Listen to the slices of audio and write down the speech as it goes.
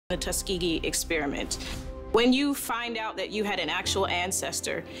the Tuskegee experiment. When you find out that you had an actual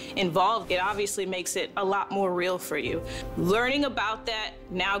ancestor involved, it obviously makes it a lot more real for you. Learning about that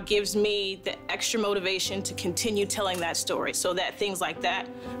now gives me the extra motivation to continue telling that story so that things like that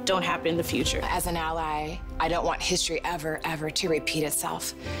don't happen in the future. As an ally, I don't want history ever to repeat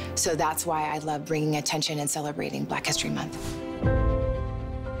itself. So that's why I love bringing attention and celebrating Black History Month.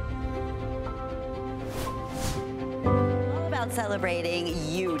 Celebrating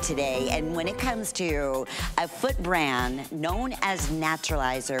you today, and when it comes to a foot brand known as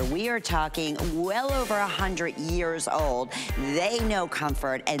Naturalizer, we are talking well over 100 years old. They know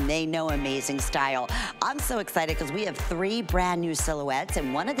comfort and they know amazing style. I'm so excited because we have 3 brand new silhouettes,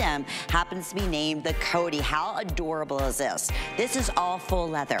 and one of them happens to be named the Cody. How adorable is this? This is all full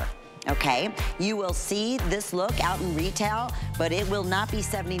leather. Okay, you will see this look out in retail, but it will not be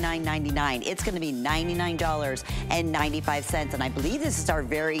 $79.99. It's gonna be $99.95, and I believe this is our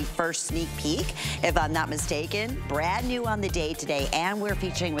very first sneak peek, if I'm not mistaken. Brand new on the day today, and we're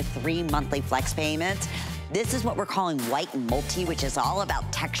featuring with 3 monthly flex payments. This is what we're calling white multi, which is all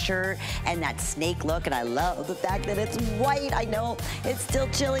about texture and that snake look, and I love the fact that it's white. I know it's still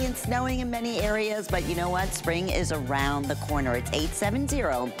chilly and snowing in many areas, but you know what? Spring is around the corner. It's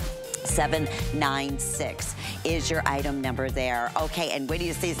 870-796 is your item number there. Okay, and wait till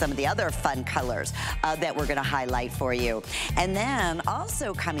you see some of the other fun colors that we're gonna highlight for you. And then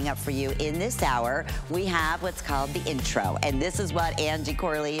also coming up for you in this hour, we have what's called the intro. And this is what Angie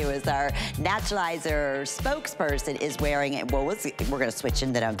Corley, who is our Naturalizer spokesperson, is wearing. And we're gonna switch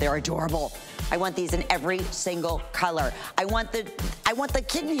into them. They're adorable. I want these in every single color. I want the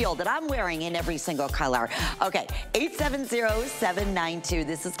kitten heel that I'm wearing in every single color. Okay, 870-792.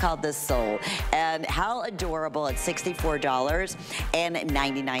 This is called the Soul. And how adorable. It's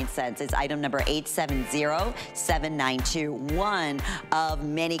 $64.99. It's item number 870-792. One of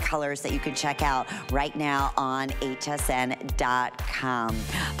many colors that you can check out right now on hsn.com.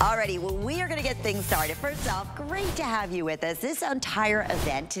 Alrighty, well, we are gonna get things started. First off, great to have you with us. This entire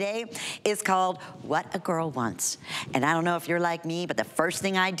event today is called What a Girl Wants. And I don't know if you're like me, but the first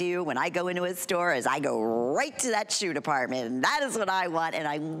thing I do when I go into a store is I go right to that shoe department. And that is what I want. And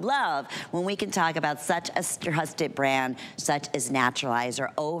I love when we can talk about such a trusted brand such as Naturalizer,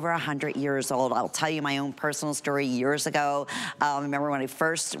 over 100 years old. I'll tell you my own personal story years ago. I remember when I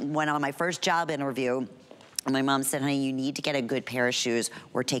first went on my first job interview, and my mom said, honey, you need to get a good pair of shoes.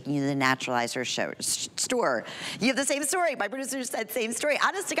 We're taking you to the Naturalizer store. You have the same story. My producer said same story.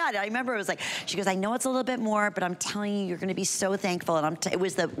 Honest to God, I remember it was like, she goes, I know it's a little bit more, but I'm telling you, you're gonna be so thankful. And it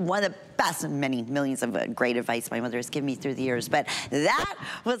was one of the best, many millions of great advice my mother has given me through the years. But that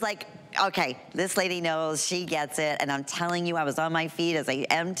was like, okay, this lady knows, she gets it, and I'm telling you, I was on my feet as I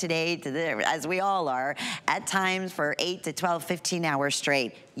am today, as we all are, at times for 8 to 12, 15 hours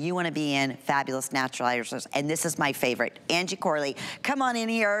straight. You wanna be in fabulous Naturalizers, and this is my favorite. Angie Corley, come on in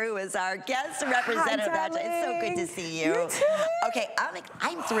here, who is our guest representative. It's so good to see you. Okay,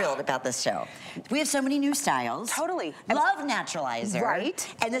 I'm thrilled about this show. We have so many new styles. Totally. Love Naturalizer. Right.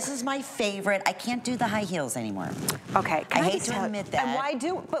 And this is my favorite. I can't do the high heels anymore. Okay. I hate to admit that. And why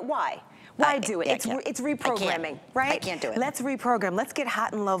do, but why? Why do it? It's reprogramming, right? I can't do it. Let's reprogram. Let's get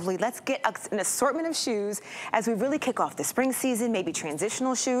hot and lovely. Let's get an assortment of shoes as we really kick off the spring season, maybe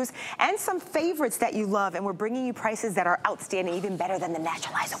transitional shoes, and some favorites that you love. And we're bringing you prices that are outstanding, even better than the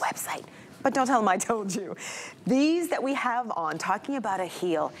Naturalizer website. But don't tell them I told you. These that we have on, talking about a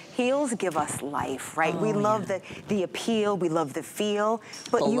heel, heels give us life, right? We love the appeal, we love the feel,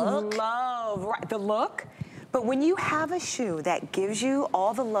 but the you look. love the look. But when you have a shoe that gives you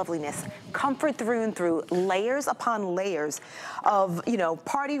all the loveliness, comfort through and through, layers upon layers of, you know,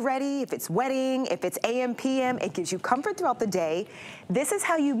 party ready, if it's wedding, if it's AM, PM, it gives you comfort throughout the day. This is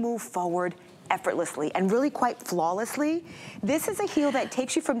how you move forward effortlessly and really quite flawlessly. This is a heel that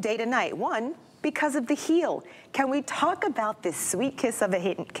takes you from day to night. One, because of the heel. Can we talk about this sweet kiss of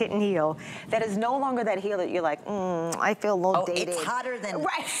a kitten heel that is no longer that heel that you're like, I feel a little dated. It's hotter than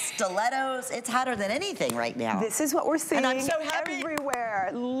stilettos. It's hotter than anything right now. This is what we're seeing and I'm so happy.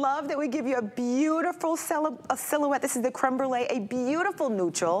 Everywhere. Love that we give you a beautiful silhouette. This is the creme brulee, a beautiful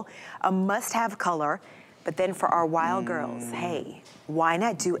neutral, a must-have color. But then for our wild girls, hey, why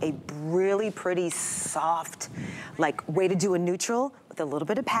not do a really pretty soft, like way to do a neutral with a little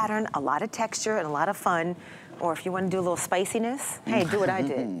bit of pattern, a lot of texture, and a lot of fun or if you want to do a little spiciness, hey, do what I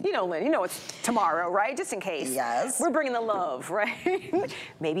did. You know, Lynn, you know it's tomorrow, right? Just in case. Yes. We're bringing the love, right?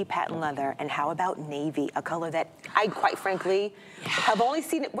 Maybe patent leather, and how about navy, a color that I, quite frankly, have only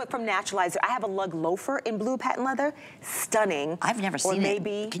seen it from Naturalizer. I have a lug loafer in blue patent leather, stunning. I've never seen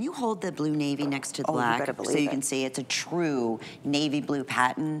maybe, it. Can you hold the blue navy next to the black? You better believe so you it. can see it's a true navy blue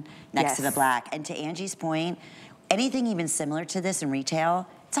patent next to the black. And to Angie's point, anything even similar to this in retail,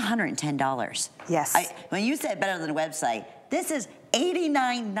 it's $110. Yes. When you said better than a website, this is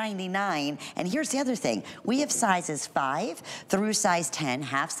 $89.99. And here's the other thing. We have sizes 5 through size 10,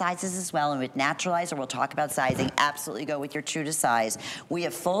 half sizes as well. And with Naturalizer, we'll talk about sizing. Absolutely go with your true to size. We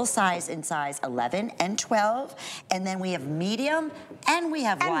have full size in size 11 and 12. And then we have medium and we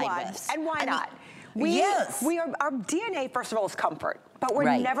have wide widths. And why not? Yes. Our DNA, first of all, is comfort, but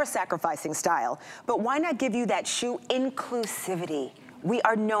we're never sacrificing style. But why not give you that shoe inclusivity? We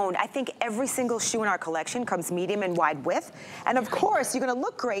are known, I think every single shoe in our collection comes medium and wide width. And of course, you're gonna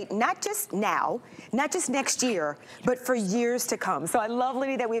look great, not just now, not just next year, but for years to come. So I love,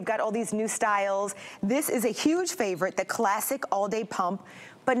 Liddy, that we've got all these new styles. This is a huge favorite, the classic all-day pump.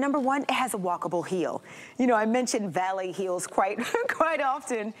 But number one, it has a walkable heel. You know, I mentioned valet heels quite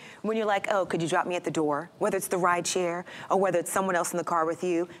often when you're like, oh, could you drop me at the door? Whether it's the ride share or whether it's someone else in the car with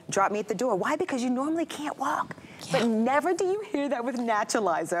you, drop me at the door. Why? Because you normally can't walk. But never do you hear that with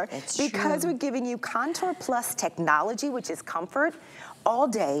Naturalizer. It's because true. we're giving you Contour Plus technology, which is comfort, all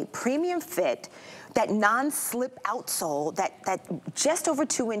day, premium fit, that non-slip outsole, that just over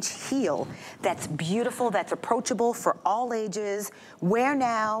 2-inch heel, that's beautiful, that's approachable for all ages. Wear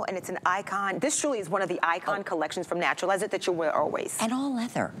now, and it's an icon. This truly is one of the icon collections from Naturalizer that you'll wear always. And all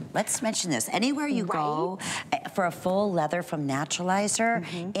leather. Let's mention this. Anywhere you go for a full leather from Naturalizer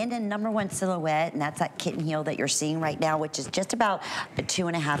in a #1 silhouette, and that's that kitten heel that you're seeing right now, which is just about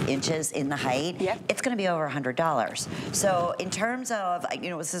 2.5 inches in the height. It's gonna be over $100. So in terms of, you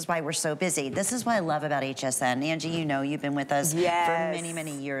know, this is why we're so busy. This is why I love about HSN. Angie, you know, you've been with us for many,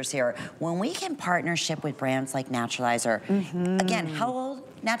 many years here. When we can partnership with brands like Naturalizer, again, how old?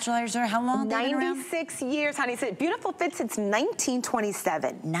 Naturalizer, how long? 96 years, honey. It's beautiful fit since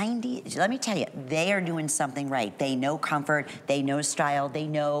 1927. 90, let me tell you, they are doing something right. They know comfort, they know style, they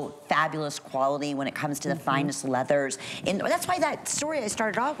know fabulous quality when it comes to the finest leathers. And that's why that story I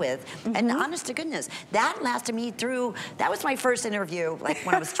started off with, and honest to goodness, that lasted me through, that was my first interview, like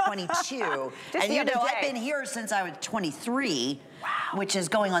when I was 22. And you know, I've been here since I was 23. Wow. Which is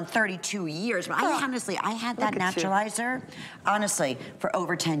going on 32 years. But I honestly, I had that Naturalizer, honestly, for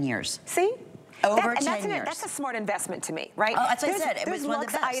over 10 years. See? Over 10 years. That's a smart investment to me, right? Oh, that's what I said. It was one of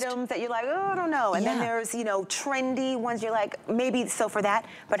the best. There's items that you're like, oh, I don't know. And then there's, you know, trendy ones you're like, maybe so for that.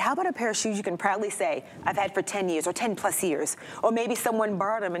 But how about a pair of shoes you can proudly say, I've had for 10 years or 10 plus years. Or maybe someone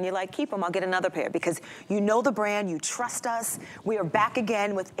borrowed them and you're like, keep them, I'll get another pair. Because you know the brand, you trust us. We are back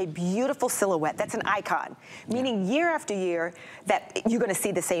again with a beautiful silhouette. That's an icon. Meaning year after year that you're gonna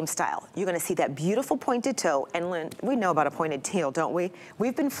see the same style. You're gonna see that beautiful pointed toe. And Lynn, we know about a pointed heel, don't we?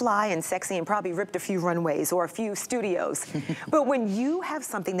 We've been fly and sexy and probably ripped a few runways or a few studios. But when you have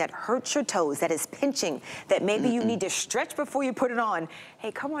something that hurts your toes, that is pinching, that maybe you need to stretch before you put it on,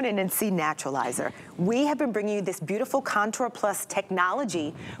 hey, come on in and see Naturalizer. We have been bringing you this beautiful Contour Plus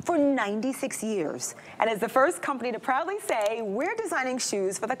technology for 96 years. And as the first company to proudly say, we're designing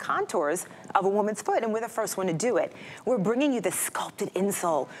shoes for the contours of a woman's foot, and we're the first one to do it. We're bringing you the sculpted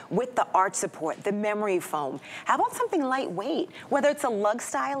insole with the arch support, the memory foam. How about something lightweight? Whether it's a lug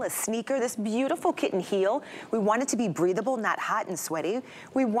style, a sneaker, this beautiful kitten heel, we want it to be breathable, not hot and sweaty.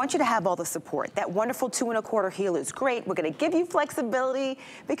 We want you to have all the support. That wonderful 2 1/4 heel is great. We're gonna give you flexibility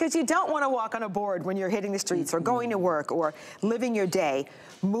because you don't wanna walk on a board when you're hitting the streets or going to work or living your day.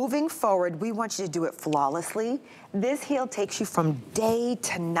 Moving forward, we want you to do it flawlessly. This heel takes you from day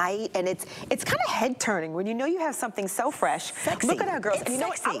to night, and it's kind of head turning when you know you have something so fresh. Sexy. Look at our girls. It's and you know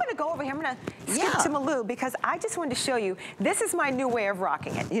what? I'm gonna go over here. I'm gonna skip to Malou because I just wanted to show you, this is my new way of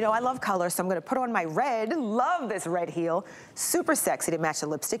rocking it. You know, I love color, so I'm gonna put on my red. Love this red heel. Super sexy to match the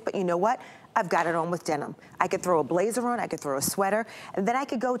lipstick, but you know what? I've got it on with denim. I could throw a blazer on, I could throw a sweater, and then I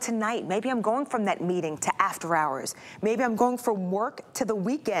could go tonight. Maybe I'm going from that meeting to after hours. Maybe I'm going from work to the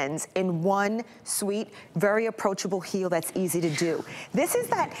weekends in one sweet, very approachable heel that's easy to do. This is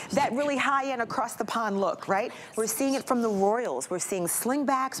that really high-end across the pond look, right? We're seeing it from the Royals. We're seeing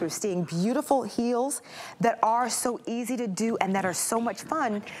slingbacks, we're seeing beautiful heels that are so easy to do and that are so much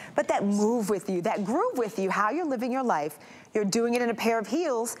fun, but that move with you, that groove with you, how you're living your life. you're doing it in a pair of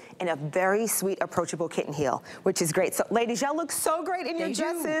heels in a very sweet, approachable kitten heel, which is great. So ladies, y'all look so great in your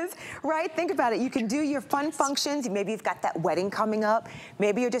dresses, right? Think about it. You can do your fun functions. Maybe you've got that wedding coming up.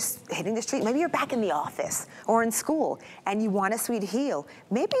 Maybe you're just hitting the street. Maybe you're back in the office or in school and you want a sweet heel.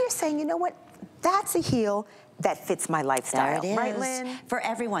 Maybe you're saying, you know what? That's a heel that fits my lifestyle. There it is. Right, Lynn? For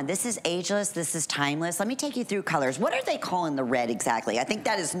everyone, this is ageless, this is timeless. Let me take you through colors. What are they calling the red exactly? I think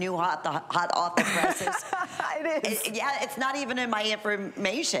that is new hot off the presses. It is. Yeah, it's not even in my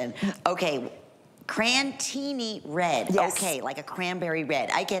information. Okay. Crantini red. Yes. Okay, like a cranberry red.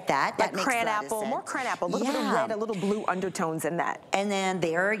 I get that. Like That makes cran a lot of apple, sense. more cran apple, a little bit of red, a little blue undertones in that. And then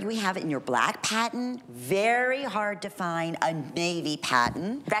there we have it in your black pattern. Very hard to find a navy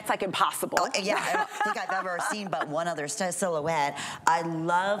pattern. That's like impossible. Oh, yeah, I don't think I've ever seen but one other silhouette. I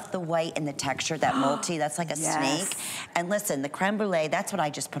love the white and the texture, that multi, that's like a snake. And listen, the creme brulee, that's what I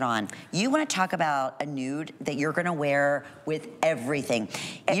just put on. You want to talk about a nude that you're going to wear with everything.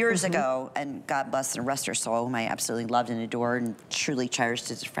 Years ago, and God bless and rest her soul, whom I absolutely loved and adored and truly cherished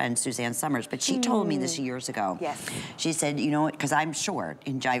as a friend, Suzanne Summers, but she told me this years ago. Yes. She said, you know what, because I'm short,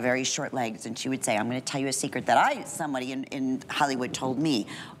 and I have very short legs, and she would say, I'm going to tell you a secret that somebody in Hollywood told me,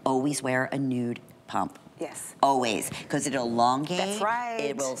 always wear a nude pump. Yes. Always, because it'll elongate. That's right.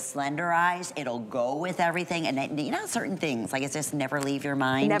 It will slenderize. It'll go with everything, and you know certain things like it's just never leave your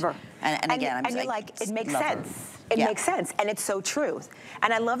mind. Never. And again, you're like, it makes sense. It Yeah. makes sense, and it's so true.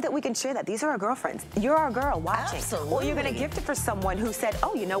 And I love that we can share that. These are our girlfriends. You're our girl watching. Absolutely. Or you're gonna gift it for someone who said,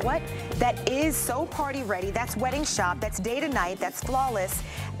 oh, you know what? That is so party ready. That's wedding shop. That's day to night. That's flawless.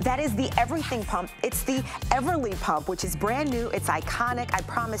 That is the everything pump. It's the Everly pump, which is brand new. It's iconic. I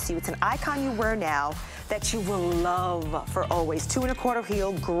promise you, it's an icon you wear now that you will love for always. 2 1/4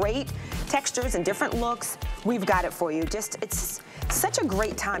 heel, great textures and different looks. We've got it for you. It's such a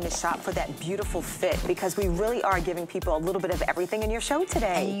great time to shop for that beautiful fit because we really are giving people a little bit of everything in your show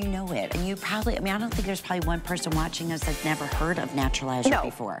today. And you know it. And you probably, I mean, I don't think there's probably one person watching us that's never heard of Naturalizer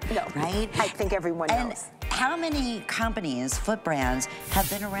before. No, right? I think everyone knows. How many companies, foot brands, have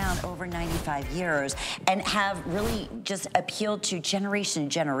been around over 95 years and have really just appealed to generation to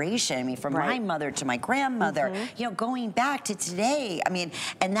generation? I mean, from my mother to my grandmother, you know, going back to today. I mean,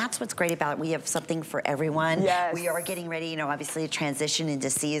 and that's what's great about it. We have something for everyone. Yes. We are getting ready, you know, obviously to transition into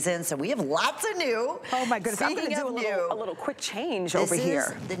season, so we have lots of new. Oh my goodness, I'm Speaking gonna do a little quick change over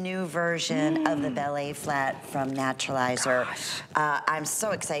here. This is the new version of the ballet flat from Naturalizer. I'm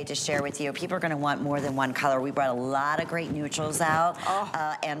so excited to share with you. People are gonna want more than one color. We brought a lot of great neutrals out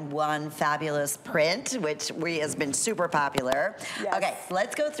and one fabulous print, which has been super popular. Yes. Okay,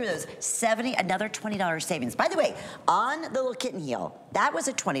 let's go through those. Another $20 savings. By the way, on the little kitten heel, that was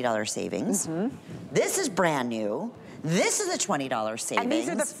a $20 savings. This is brand new. This is a $20 savings. And these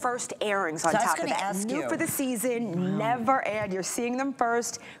are the first airings on top of that. New for the season, never aired. You're seeing them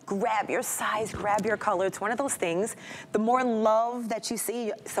first. Grab your size, grab your color. It's one of those things. The more love that you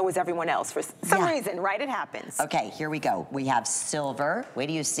see, so is everyone else. For some reason, right? It happens. Okay, here we go. We have silver. Wait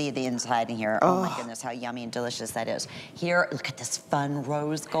till you see the inside in here. Oh my goodness, how yummy and delicious that is. Here, look at this fun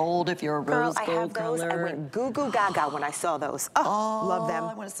rose gold, if you're a rose gold color. I went goo goo gaga when I saw those. Oh, love them.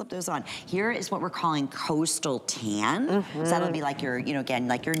 I want to slip those on. Here is what we're calling coastal tan. So that'll be like your, you know, again,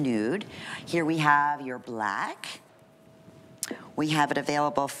 like your nude. Here we have your black. We have it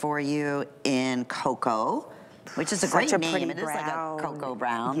available for you in cocoa, which is a great name. It is like a cocoa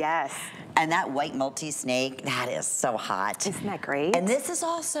brown. Yes. And that white multi-snake, that is so hot. Isn't that great? And this is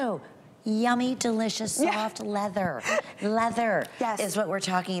also yummy, delicious, soft leather. Leather is what we're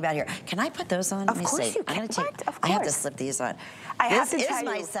talking about here. Can I put those on? Of course you can. What? Of course. I have to slip these on. This is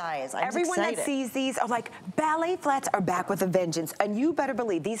my size. I'm everyone excited. that sees these are like, ballet flats are back with a vengeance. And you better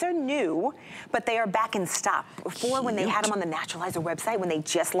believe these are new, but they are back in stock. Before, when they had them on the Naturalizer website, when they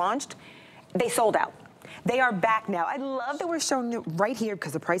just launched, they sold out. They are back now. I love that we're showing you right here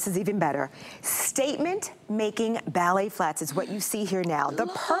because the price is even better. Statement making ballet flats is what you see here now. The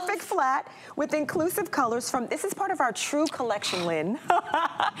perfect flat with inclusive colors from, this is part of our true collection, Lynn.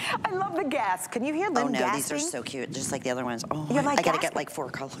 I love the gas. Can you hear Lynn gasping? These are so cute, just like the other ones. Oh, You're like I gotta get like 4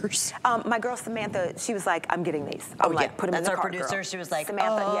 colors. My girl Samantha, she was like, I'm getting these. I'm like, put them in the cart, producer. girl. She was like,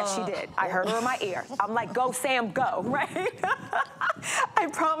 Samantha, yes, she did. I heard her in my ear. I'm like, go Sam, go, right? I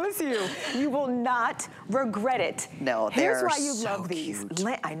promise you, you will not regret it. No, here's they're why you so love these.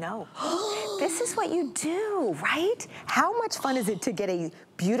 cute. I know. This is what you do, right? How much fun is it to get a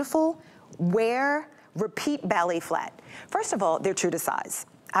beautiful, wear, repeat ballet flat? First of all, they're true to size.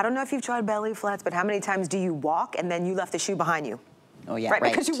 I don't know if you've tried ballet flats, but how many times do you walk and then you left the shoe behind you? Oh yeah, right.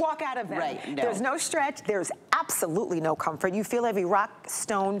 Because you walk out of them. Right, no. There's no stretch, there's absolutely no comfort. You feel every rock,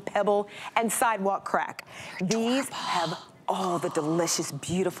 stone, pebble, and sidewalk crack. These have all the delicious,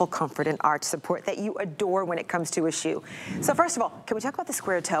 beautiful comfort and arch support that you adore when it comes to a shoe. So first of all, can we talk about the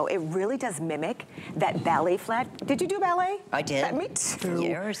square toe? It really does mimic that ballet flat. Did you do ballet? I did. Me too.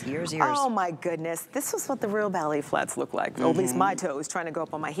 Years. Oh my goodness. This was what the real ballet flats look like, or at least my toes trying to go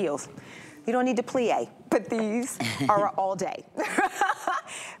up on my heels. You don't need to plie, but these are all day.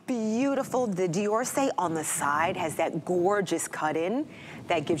 Beautiful. The Diorce on the side has that gorgeous cut in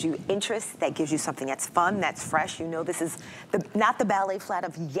that gives you interest, that gives you something that's fun, that's fresh. You know this is not the ballet flat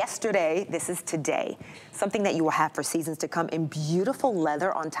of yesterday, this is today. Something that you will have for seasons to come in beautiful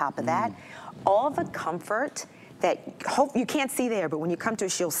leather on top of that. All the comfort that you can't see there, but when you come to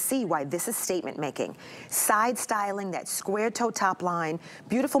us, you'll see why this is statement making. Side styling, that square toe top line,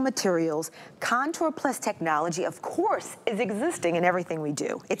 beautiful materials, contour plus technology, of course, is existing in everything we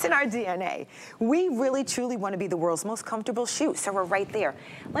do. It's in our DNA. We really, truly want to be the world's most comfortable shoe, so we're right there.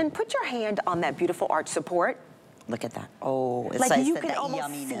 Len, put your hand on that beautiful arch support. Look at that. Oh, it's like you that can almost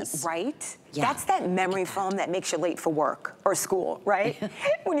yumminess. see, right? Yeah. That's that memory foam that makes you late for work or school, right?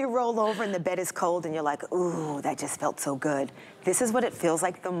 When you roll over and the bed is cold and you're like, ooh, that just felt so good. This is what it feels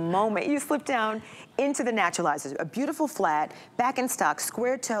like the moment you slip down into the Naturalizer. A beautiful flat, back in stock,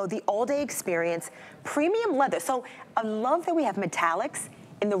 square toe, the all-day experience, premium leather. So I love that we have metallics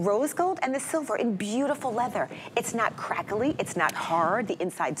in the rose gold and the silver in beautiful leather. It's not crackly, it's not hard, the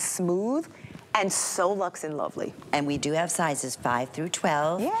inside's smooth, and so luxe and lovely. And we do have sizes 5 through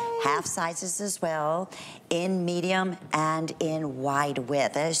 12, Yay. half sizes as well, in medium and in wide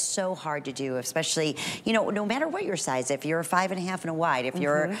width. That is so hard to do, especially, you know, no matter what your size, if you're a 5.5 in a wide, if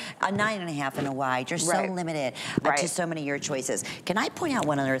you're a 9.5 in a wide, you're so limited to so many of your choices. Can I point out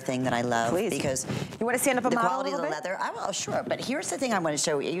one other thing that I love? Please. Because you want to stand up a the model quality a of the bit? leather, I will, sure, but here's the thing I want to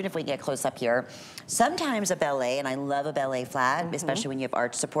show you, even if we get close up here. Sometimes a ballet, and I love a ballet flat, especially when you have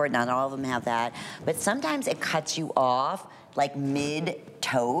arch support, not all of them have that, but sometimes it cuts you off like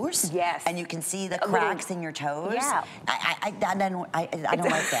mid-toes. Yes. And you can see the cracks in your toes. Yeah. I don't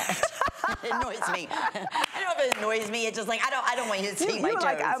like that. It annoys me. I don't know if it annoys me. It's just like, I don't want you to see my toes.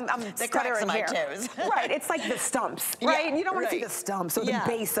 Like, I'm the cracks of my here. toes. Right, it's like the stumps, right? Yeah, you don't want to see the stumps or the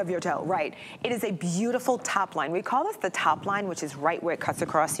base of your toe, right? It is a beautiful top line. We call this the top line, which is right where it cuts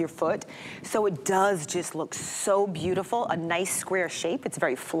across your foot. So it does just look so beautiful, a nice square shape. It's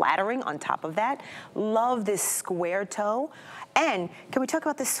very flattering on top of that. Love this square toe. And can we talk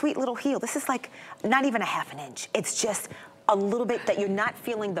about this sweet little heel? This is like not even a ½ inch. It's just a little bit that you're not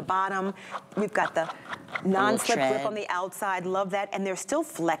feeling the bottom. We've got the non-slip grip on the outside. Love that. And they're still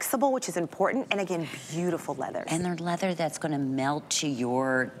flexible, which is important. And again, beautiful leathers. And they're leather that's going to melt to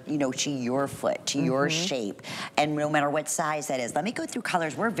your, you know, to your foot, to your shape. And no matter what size that is. Let me go through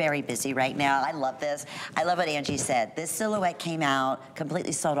colors. We're very busy right now. I love this. I love what Angie said. This silhouette came out,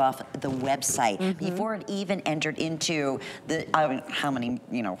 completely sold off the website before it even entered into the, how many,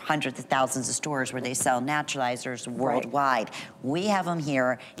 you know, hundreds of thousands of stores where they sell naturalizers worldwide. We have them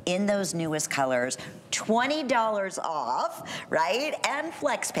here in those newest colors, $20 off, right? And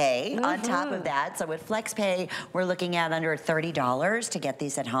FlexPay on top of that. So with FlexPay, we're looking at under $30 to get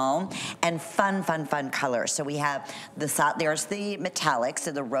these at home. And fun, fun, fun colors. So we have the, there's the metallics,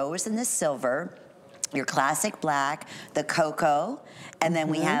 so the rose and the silver, your classic black, the cocoa, and then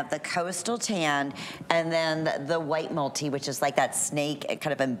we have the coastal tan, and then the white multi, which is like that snake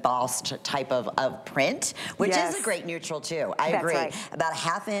kind of embossed type of print, which is a great neutral too. I agree. Right. About a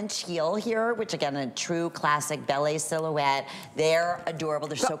 ½ inch heel here, which again, a true classic ballet silhouette. They're adorable.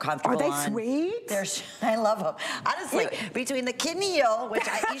 They're so comfortable. Are they sweet? They're, I love them. Honestly, between the kidney heel, which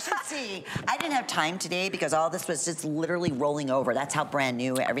you should see, I didn't have time today because all this was just literally rolling over. That's how brand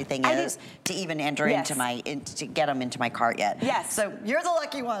new everything is to even enter into my, to get them into my cart yet. Yes. So you're the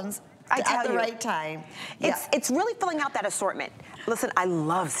lucky ones. At the right time. It's really filling out that assortment. Listen, I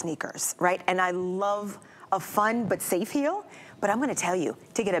love sneakers, right? And I love a fun but safe heel. But I'm gonna tell you,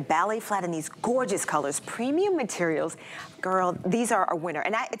 to get a ballet flat in these gorgeous colors, premium materials, girl, these are a winner.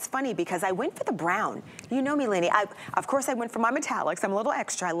 And it's funny because I went for the brown. You know me, Lainey. Of course, I went for my metallics. I'm a little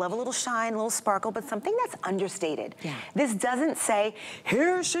extra. I love a little shine, a little sparkle, but something that's understated. Yeah. This doesn't say,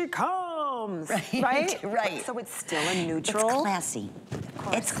 here she comes, right? Right. So it's still a neutral. It's classy.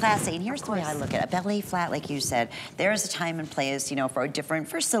 It's classy. And here's the way I look at it. A ballet flat, like you said, there is a time and place, you know, for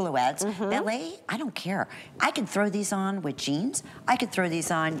silhouettes. Ballet, I don't care. I can throw these on with jeans. I could throw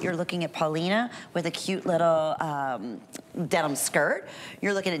these on. You're looking at Paulina with a cute little denim skirt.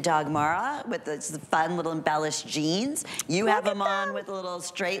 You're looking at Dog Mara with the fun little embellished jeans. You have them on with a little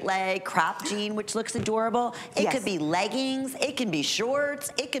straight leg crop jean, which looks adorable. It could be leggings. It can be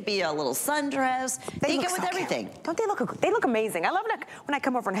shorts. It could be a little sundress. They go with everything. Don't they look? They look amazing. I love it when I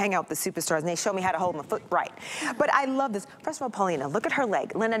come over and hang out with the superstars and they show me how to hold my foot right. But I love this. First of all, Paulina, look at her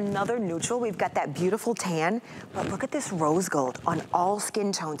leg. Then another neutral. We've got that beautiful tan. But look at this rose gold on all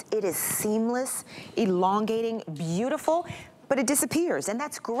skin tones. It is seamless, elongating, beautiful. But it disappears, and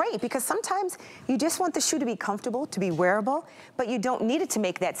that's great because sometimes you just want the shoe to be comfortable, to be wearable, but you don't need it to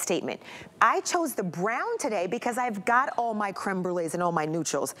make that statement. I chose the brown today because I've got all my creme brulees and all my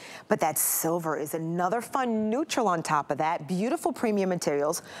neutrals, but that silver is another fun neutral on top of that. Beautiful premium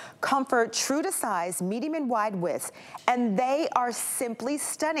materials, comfort, true to size, medium and wide widths, and they are simply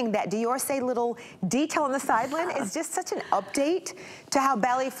stunning. That Dior little detail on the sideline is just such an update to how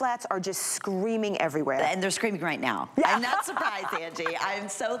ballet flats are just screaming everywhere. And they're screaming right now. Yeah. I'm not surprised, Angie. I'm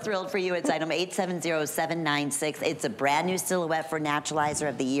so thrilled for you. It's item 870796. It's a brand new silhouette for Naturalizer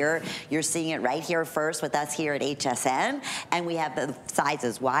of the Year. You're seeing it right here first with us here at HSN. And we have the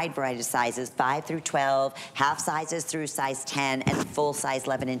sizes, wide variety of sizes, 5 through 12, half sizes through size 10, and full size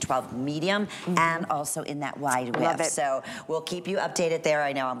 11 and 12 medium, and also in that wide width. So we'll keep you updated there.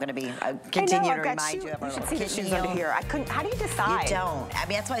 I know I'm going to be continue to remind you of our little kitten heel. Here. I couldn't. How do you decide? You don't. I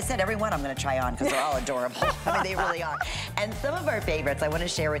mean, that's why I said every one I'm going to try on because they're all adorable. I mean, they really are. And some of our favorites I want to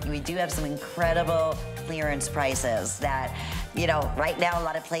share with you. We do have some incredible clearance prices that, you know, right now a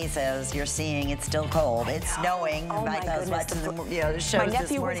lot of places you're seeing it's still cold. It's snowing. Oh my goodness. The shows my nephew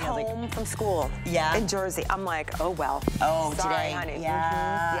this morning. was home from school in Jersey. I'm like, oh well. Oh, sorry, today. honey.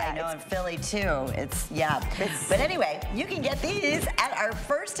 Yeah, I know in Philly too. But anyway, you can get these at our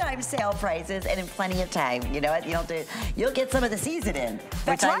first time sale prices and in plenty of time. You know what? You'll get some of the season in.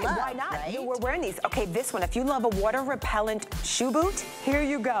 That's which right. I love, Why not? right? We're wearing these. Okay, this one. If you love a water repellent shoe boot, here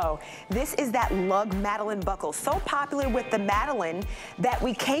you go. This is that lug Madeline buckle. So popular with the Madeline that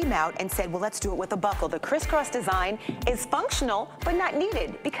we came out and said, well, let's do it with a buckle. The crisscross design is functional, but not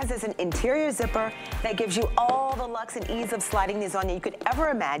needed because there's an interior zipper that gives you all the lux and ease of sliding these on you could ever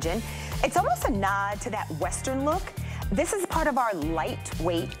imagine. It's almost a nod to that Western look. This is part of our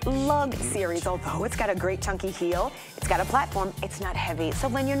lightweight lug series. Although it's got a great chunky heel, it's got a platform, it's not heavy. So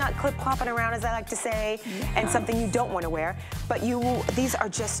then you're not clip-clopping around, as I like to say, and something you don't want to wear. But these are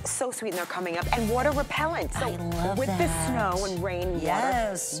just so sweet and they're coming up. And water repellent. So I love with that. the snow and rain and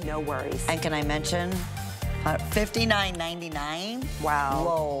water, no worries. And can I mention $59.99. Wow.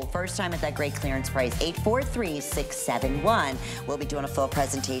 Whoa, first time at that great clearance price, 843-671. We'll be doing a full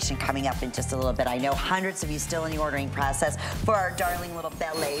presentation coming up in just a little bit. I know hundreds of you still in the ordering process for our darling little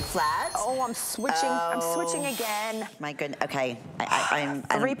ballet flats. Oh, I'm switching. I'm switching again. My goodness. Okay. I'm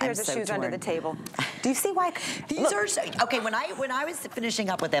Three pairs of so shoes torn. under the table. Do you see why? These are so, okay. When I was finishing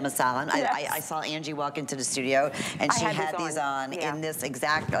up with Emma Salon, I saw Angie walk into the studio and she had these on in this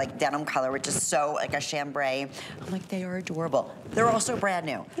exact like denim color, which is so like a chambray. I'm like, they are adorable. They're also brand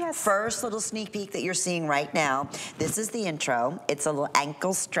new. Yes. First little sneak peek that you're seeing right now. This is the intro. It's a little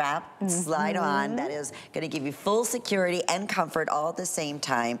ankle strap slide on that is going to give you full security and comfort all at the same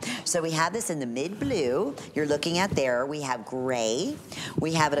time. So we have this in the mid blue. You're looking at there. We have gray.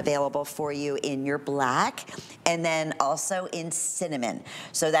 We have it available for you in your black, and then also in cinnamon.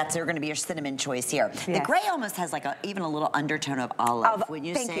 So that's going to be your cinnamon choice here. Yes. The gray almost has like even a little undertone of olive. Would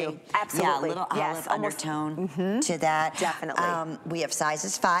you say? Thank you. Absolutely. Yeah, a little olive undertone to that. Definitely. We have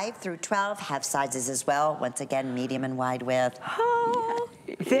sizes 5 through 12, have sizes as well. Once again, medium and wide width. Oh,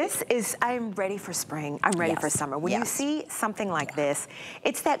 this is, I'm ready for spring. I'm ready for summer. When you see something like this,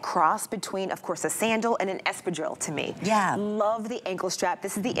 it's that cross between, of course, a sandal and an espadrille to me. Yeah. Love the ankle strap.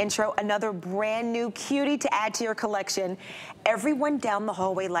 This is the intro, another brand new cutie to add to your collection. Everyone down the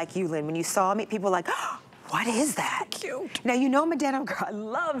hallway like you, Lynn, when you saw me, people were like, oh, what is that? Cute. Now, you know I'm a denim girl. I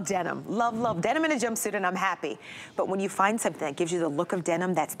love denim. Love denim in a jumpsuit, and I'm happy. But when you find something that gives you the look of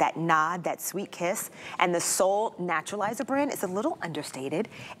denim, that's that nod, that sweet kiss, and the Soul Naturalizer brand is a little understated.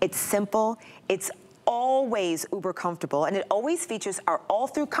 It's simple. It's always uber comfortable, and it always features our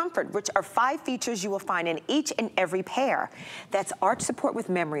all-through comfort, which are 5 features you will find in each and every pair. That's arch support with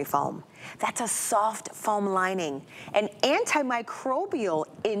memory foam. That's a soft foam lining, an antimicrobial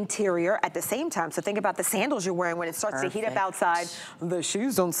interior at the same time. So think about the sandals you're wearing when it starts to heat up outside. The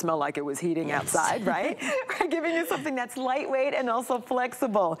shoes don't smell like it was heating outside, right? We're giving you something that's lightweight and also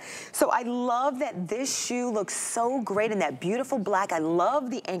flexible. So I love that this shoe looks so great in that beautiful black. I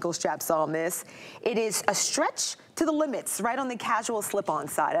love the ankle straps on this. It is a stretch to the limits, right on the casual slip-on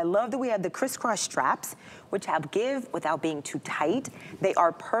side. I love that we have the crisscross straps, which have give without being too tight. They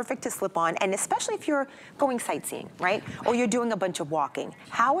are perfect to slip on, and especially if you're going sightseeing, right? Or you're doing a bunch of walking.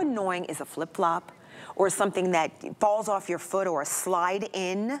 How annoying is a flip-flop or something that falls off your foot or a slide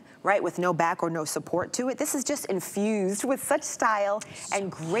in, right, with no back or no support to it? This is just infused with such style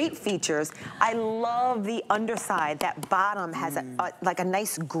and great features. I love the underside. That bottom has like a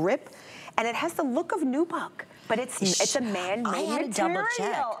nice grip, and it has the look of nubuck. But it's a man-made material. I had to double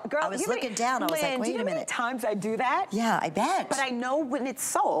check. Girl, I was looking down. I was like, wait a minute. Do you know how many times I do that? Yeah, I bet. But I know when it's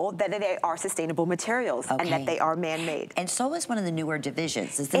sold that they are sustainable materials and that they are man-made. And so is one of the newer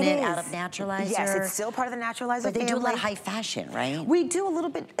divisions, isn't it? Out of Naturalizer? Yes, it's still part of the Naturalizer family. But they do a lot of high fashion, right? We do a little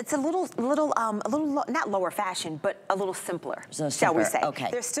bit. It's a little, not lower fashion, but a little simpler, shall we say. Okay.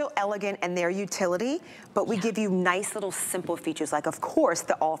 They're still elegant and they're utility, but we give you nice little simple features, like, of course,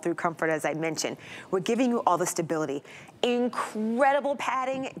 the all-through comfort, as I mentioned. We're giving you all the stability. Incredible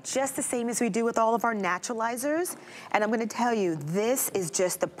padding, just the same as we do with all of our naturalizers. And I'm gonna tell you, this is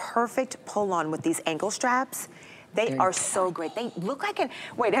just the perfect pull-on with these ankle straps. They are so great. They look like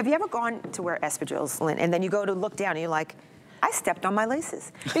wait, have you ever gone to wear espadrilles, Lynn, and then you go to look down and you're like, I stepped on my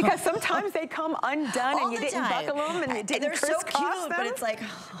laces. Because sometimes they come undone and you didn't buckle them and you didn't crisscross them. They're so cute, but it's like,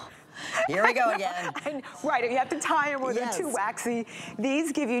 here we go again. Right, you have to tie them or they're too waxy.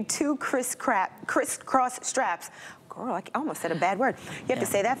 These give you two crisscross straps. Girl, I almost said a bad word. You have to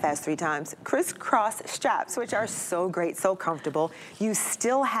say that fast 3 times. Crisscross straps, which are so great, so comfortable. You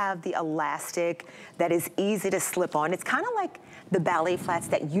still have the elastic that is easy to slip on. It's kind of like the ballet flats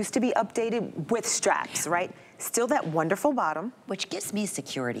that used to be updated with straps, right? Still that wonderful bottom. Which gives me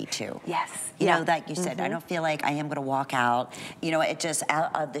security too. Yes. You know, like you said, I don't feel like I am gonna walk out, you know, it just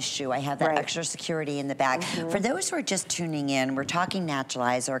out of the shoe. I have that extra security in the back. For those who are just tuning in, we're talking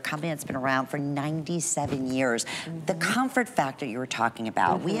Naturalizer, a company that's been around for 97 years. The comfort factor you were talking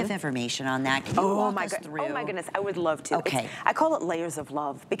about, we have information on that. Can you walk us through? Oh my goodness, I would love to. Okay. I call it layers of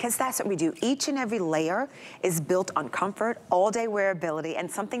love because that's what we do. Each and every layer is built on comfort, all-day wearability, and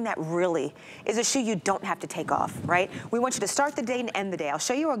something that really is a shoe you don't have to take off, right? We want you to start the day and end the day. I'll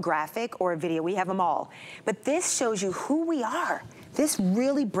show you a graphic or a video. We have them all. But this shows you who we are. This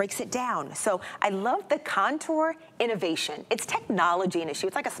really breaks it down. So I love the contour innovation. It's technology in a shoe.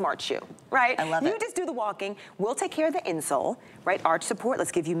 It's like a smart shoe, right? I love it. You just do the walking. We'll take care of the insole, right? Arch support.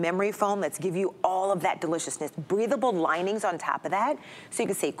 Let's give you memory foam. Let's give you all of that deliciousness. Breathable linings on top of that so you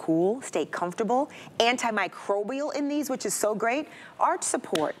can stay cool, stay comfortable. Antimicrobial in these, which is so great. Arch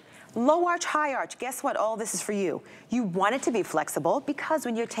support. Low arch, high arch, guess what? All this is for you. You want it to be flexible because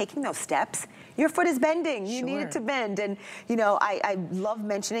when you're taking those steps, your foot is bending. You need it to bend. And, you know, I love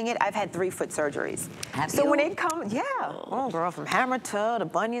mentioning it. I've had 3 foot surgeries. Have so you? when it comes, oh girl, from hammer toe to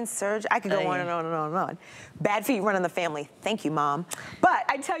bunion surgery, I could go on and on and on and on. Bad feet run in the family. Thank you, Mom. But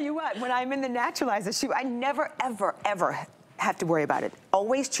I tell you what, when I'm in the Naturalizer shoe, I never, ever, ever have to worry about it.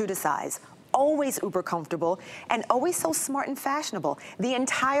 Always true to size. Always uber comfortable, and always so smart and fashionable. The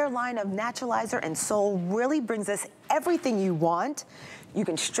entire line of Naturalizer and Sole really brings us everything you want. You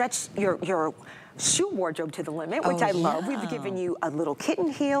can stretch your shoe wardrobe to the limit, which I love. We've given you a little kitten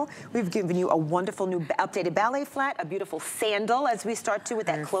heel. We've given you a wonderful new updated ballet flat, a beautiful sandal as we start to with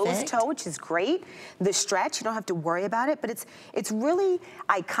that closed toe, which is great. The stretch, you don't have to worry about it, but it's really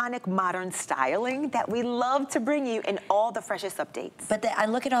iconic modern styling that we love to bring you in all the freshest updates. But I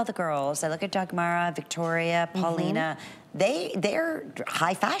look at all the girls. I look at Dagmara, Victoria, Paulina. They're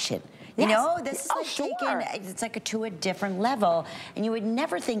high fashion. You know, this is like taking, it's like to a different level. And you would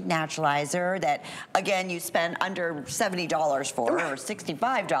never think Naturalizer that, again, you spend under $70 for, or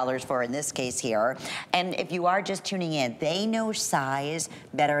 $65 for in this case here. And if you are just tuning in, they know size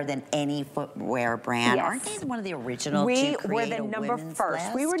better than any footwear brand. Aren't they one of the original to create were the number first.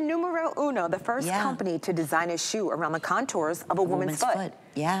 list? We were numero uno, the first company to design a shoe around the contours of a woman's foot.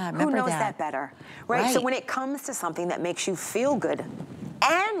 Yeah, I remember Who knows that better, right? So when it comes to something that makes you feel good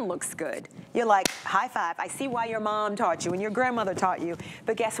and looks good, you're like, high five. I see why your mom taught you and your grandmother taught you.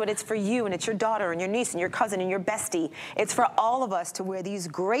 But guess what? It's for you and it's your daughter and your niece and your cousin and your bestie. It's for all of us to wear these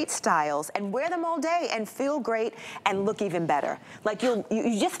great styles and wear them all day and feel great and look even better. Like you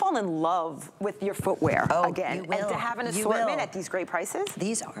just fall in love with your footwear again. And to have an assortment at these great prices.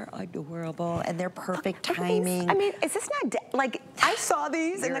 These are adorable and they're perfect timing. I mean, is this not, like, I saw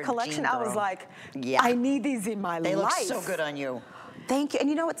these in the collection. I was like, I need these in my life. They look so good on you. Thank you. And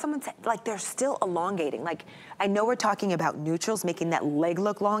you know what someone said? Like, they're still elongating. Like, I know we're talking about neutrals, making that leg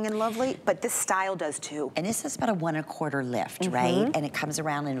look long and lovely, but this style does too. And this is about a 1¼ lift, right? And it comes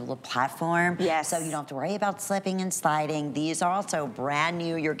around in a little platform. Yes. So you don't have to worry about slipping and sliding. These are also brand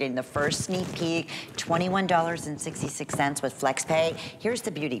new. You're getting the first sneak peek, $21.66 with FlexPay. Here's the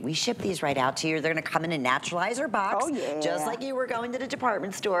beauty. We ship these right out to you. They're gonna come in a Naturalizer box. Oh, yeah. Just like you were going to the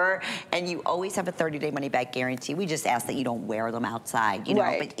department store, and you always have a 30-day money-back guarantee. We just ask that you don't wear them outside, you know.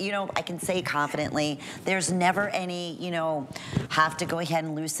 Right. But, you know, I can say confidently, there's never any, you know, have to go ahead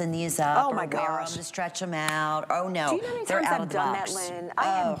and loosen these up Oh, my or wear them gosh. to stretch them out. Oh, no. Do you know how many They're times out I've of the done box. that, Lynn? I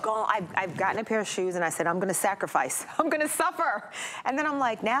have gone, I've gotten a pair of shoes and I said, I'm gonna sacrifice. I'm gonna suffer. And then I'm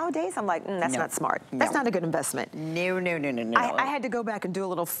like, nowadays, I'm like, that's No. not smart. That's No. not a good investment. No, no, no, no, no. I had to go back and do a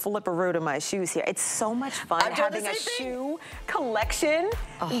little flipperoo to my shoes here. It's so much fun I'm doing the having a same thing. shoe collection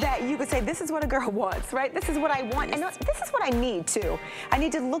that you could say, this is what a girl wants, right? This is what I want. And this is what I need too. I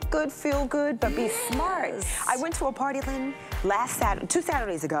need to look good, feel good, but be smart. I went to a party, Lynn, last Saturday, 2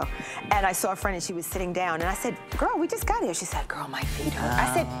 Saturdays ago, and I saw a friend and she was sitting down and I said, girl, we just got here. She said, girl, my feet hurt.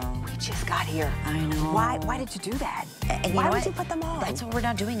 I said, we just got here. I know. Why did you do that? And Why know would what? you put them on? That's what we're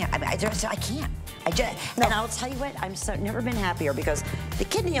not doing. I can't. And I'll tell you what, I'm never been happier because the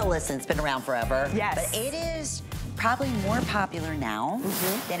kidney listen's been around forever. Yes. But it is probably more popular now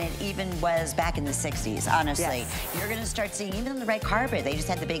than it even was back in the 60s, honestly. Yes. You're gonna start seeing, even on the red carpet, they just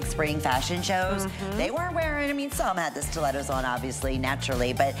had the big spring fashion shows. They weren't wearing, I mean, some had the stilettos on, obviously,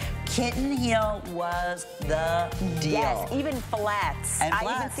 naturally, but kitten heel was the deal. Yes, even flats. And I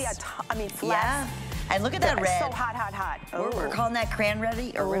flats. even see flats. Yeah. And look at that red. So hot, hot, hot. We're calling that cran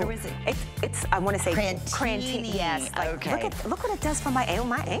ready, or what is it? It's I want to say Crantini. Yes. Like, Okay. Look what it does for my ankles.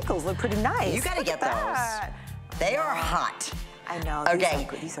 My ankles look pretty nice. You gotta Look get at those. that. They are hot. I know. Okay.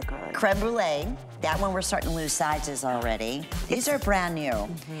 These are good. Creme brulee. That one we're starting to lose sizes already. These are brand new.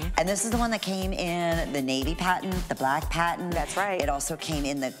 And this is the one that came in the navy pattern, the black pattern. That's right. It also came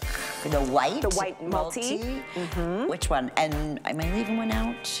in the white. The white multi. Which one? And am I leaving one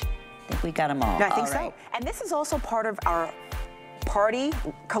out? I think we got them all. No, I think All so. right. And this is also part of our party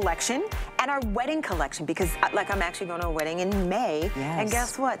collection and our wedding collection because like I'm actually going to a wedding in May. Yes. And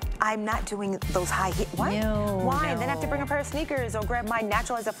guess what? I'm not doing those high heel. What? No, Why? no. Then I have to bring a pair of sneakers or grab my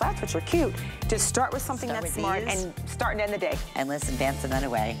Naturalizer flats, which are cute. Just start with something Start that's with smart these. and start and end the day. And listen, dancing that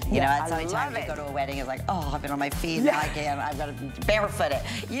away. You know, Yeah, that's I how many times love you it. go to a wedding, it's like, oh, I've been on my feet, now I can't, I've got to barefoot it.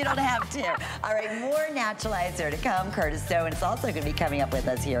 You don't have to. All right, more Naturalizer to come, Curtis Stowe, and it's also going to be coming up with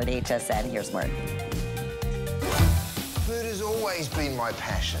us here at HSN. Here's more. Food has always been my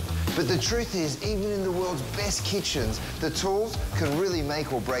passion, but the truth is, even in the world's best kitchens, the tools can really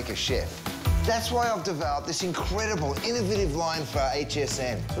make or break a chef. That's why I've developed this incredible, innovative line for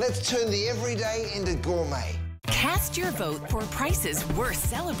HSN. Let's turn the everyday into gourmet. Cast your vote for prices worth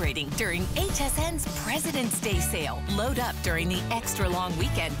celebrating during HSN's President's Day sale. Load up during the extra long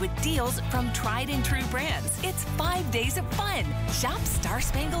weekend with deals from tried and true brands. It's 5 days of fun. Shop Star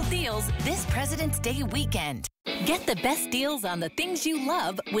Spangled Deals this President's Day weekend. Get the best deals on the things you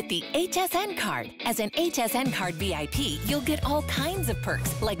love with the HSN card. As an HSN card VIP, you'll get all kinds of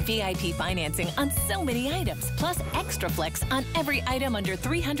perks like VIP financing on so many items, plus extra flex on every item under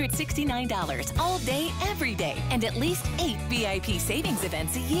 $369 all day, every day, and at least 8 VIP savings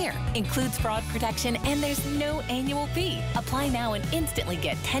events a year. Includes fraud protection and there's no annual fee. Apply now and instantly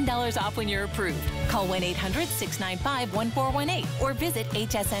get $10 off when you're approved. Call 1-800-695-1418 or visit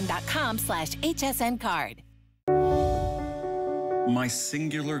hsn.com/HSN card. My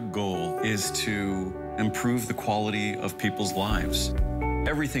singular goal is to improve the quality of people's lives.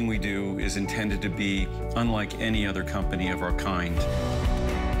 Everything we do is intended to be unlike any other company of our kind.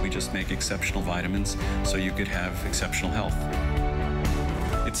 We just make exceptional vitamins so you could have exceptional health.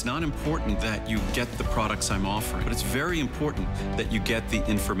 It's not important that you get the products I'm offering, but it's very important that you get the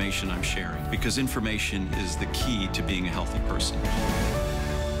information I'm sharing, because information is the key to being a healthy person.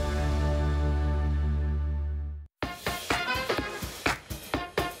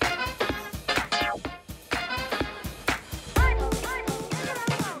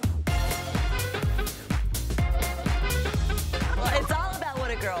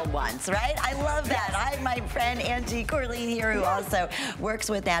 Right? I love that. I have my friend Angie Corleen here who also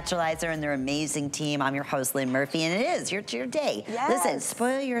works with Naturalizer and their amazing team. I'm your host, Lynn Murphy, and it is your day. Yes. Listen,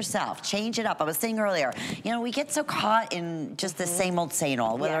 spoil yourself. Change it up. I was saying earlier, you know, we get so caught in just the same old,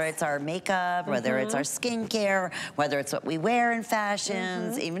 whether it's our makeup, whether it's our skincare, whether it's what we wear in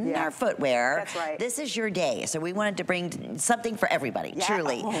fashions, even our footwear. That's right. This is your day, so we wanted to bring something for everybody,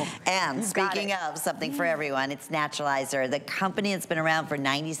 truly. And speaking of something for everyone, it's Naturalizer, the company that's been around for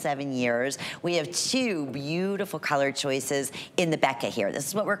 90 27 years. We have two beautiful color choices in the Becca here. This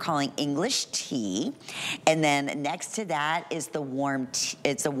is what we're calling English tea. And then next to that is the warm,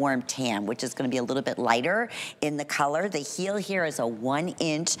 it's a warm tan, which is gonna be a little bit lighter in the color. The heel here is a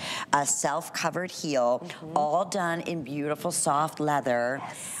 1-inch self-covered heel, all done in beautiful soft leather.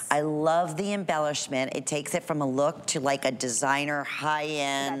 I love the embellishment. It takes it from a look to like a designer,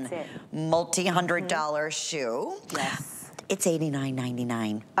 high-end, multi-$100 shoe. Yes. It's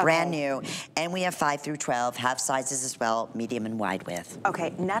 $89.99, brand new. And we have 5 through 12, half sizes as well, medium and wide width.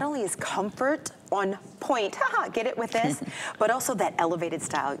 Okay, not only is comfort on point, haha, get it with this, but also that elevated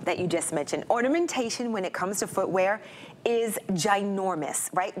style that you just mentioned. Ornamentation when it comes to footwear is ginormous,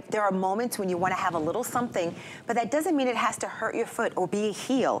 right? There are moments when you want to have a little something, but that doesn't mean it has to hurt your foot or be a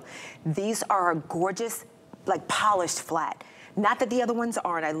heel. These are a gorgeous, like polished flat. Not that the other ones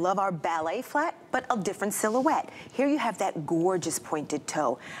aren't. I love our ballet flat, but a different silhouette. Here you have that gorgeous pointed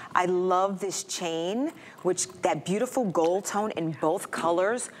toe. I love this chain, which that beautiful gold tone in both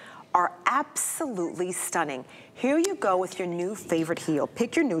colors are absolutely stunning. Here you go with your new favorite heel.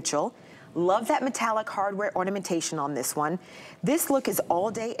 Pick your neutral. Love that metallic hardware ornamentation on this one. This look is all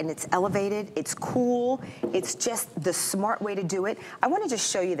day and it's elevated, it's cool, it's just the smart way to do it. I want to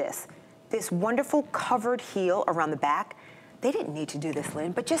just show you this. This wonderful covered heel around the back. They didn't need to do this,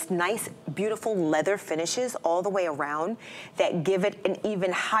 Lynn, but just nice, beautiful leather finishes all the way around that give it an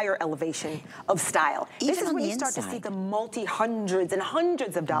even higher elevation of style. Even this is when you start to see the multi-hundreds and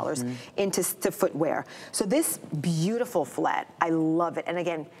hundreds of dollars into footwear. So this beautiful flat, I love it. And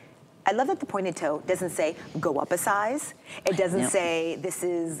again, I love that the pointed toe doesn't say go up a size. It doesn't say this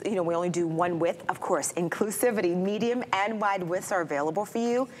is, you know, we only do one width. Of course, inclusivity, medium and wide widths are available for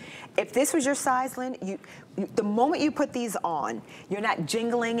you. If this was your size, Lynn, the moment you put these on, you're not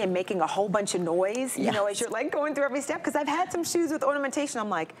jingling and making a whole bunch of noise, you know, as you're like going through every step. Because I've had some shoes with ornamentation. I'm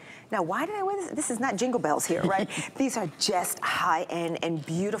like, now why did I wear this? This is not jingle bells here, right? These are just high-end and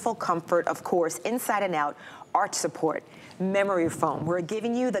beautiful comfort, of course, inside and out, arch support. Memory foam. We're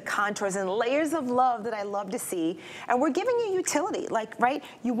giving you the contours and layers of love that I love to see, and we're giving you utility, like, right?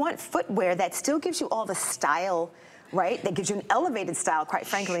 You want footwear that still gives you all the style, right? That gives you an elevated style, quite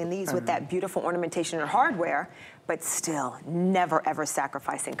frankly, in these with that beautiful ornamentation and hardware, but still never ever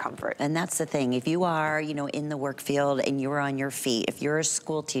sacrificing comfort. And that's the thing. If you are, you know, in the work field and you're on your feet, if you're a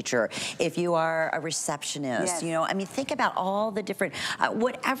school teacher, if you are a receptionist, you know, I mean, think about all the different,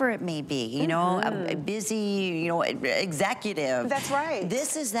 whatever it may be, you know, a busy, you know, executive. That's right.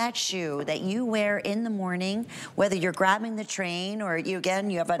 This is that shoe that you wear in the morning, whether you're grabbing the train or you, again,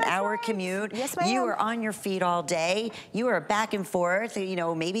 you have an hour commute. Yes, ma'am. You are on your feet all day. You are back and forth, you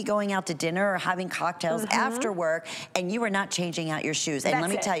know, maybe going out to dinner or having cocktails after work, and you are not changing out your shoes. And let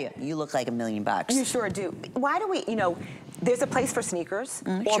me tell you, you look like $1 million. You sure do. Why do we, you know, there's a place for sneakers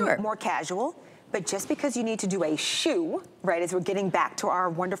or more casual, but just because you need to do a shoe, right, as we're getting back to our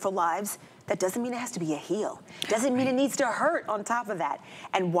wonderful lives, that doesn't mean it has to be a heel. Doesn't mean it needs to hurt on top of that.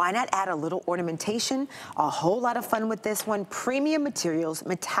 And why not add a little ornamentation? A whole lot of fun with this one. Premium materials,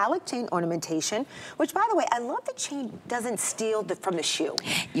 metallic chain ornamentation, which, by the way, I love the chain doesn't steal from the shoe.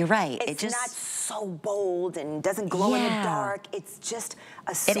 You're right. It's not so bold and doesn't glow in the dark. It's just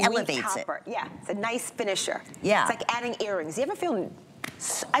a sweet topper. Yeah, it's a nice finisher. Yeah. It's like adding earrings. You ever feel...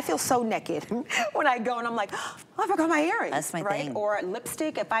 I feel so naked when I go and I'm like, oh, I forgot my earrings. That's my thing. Or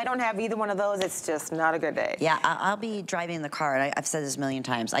lipstick. If I don't have either one of those, it's just not a good day. Yeah, I'll be driving in the car, and I've said this a million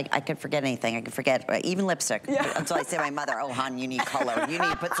times. I could forget anything. I could forget even lipstick. Until I say to my mother, oh, hon, you need color. You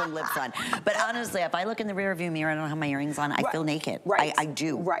need to put some lips on. But honestly, if I look in the rearview mirror and I don't have my earrings on, I feel naked. I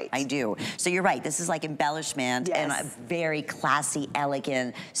do. I do. So you're right. This is like embellishment and a very classy,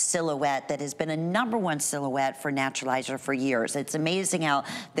 elegant silhouette that has been a #1 silhouette for Naturalizer for years. It's amazing how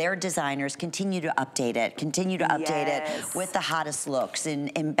their designers continue to update it, with the hottest looks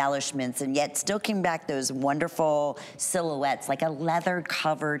and embellishments, and yet still came back those wonderful silhouettes, like a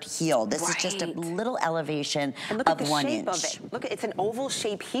leather-covered heel. This is just a little elevation of 1 inch. Look at the shape of it. Look, it's an oval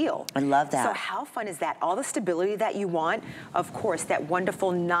shape heel. I love that. So how fun is that? All the stability that you want. Of course, that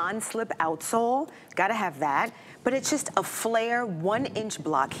wonderful non-slip outsole. Gotta have that. But it's just a flare 1-inch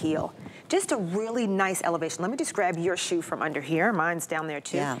block heel. Just a really nice elevation. Let me just grab your shoe from under here. Mine's down there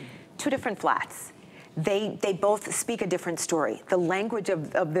too. 2 different flats. they both speak a different story. The language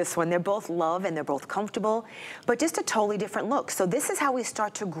of this one, they're both love and they're both comfortable, but just a totally different look. So this is how we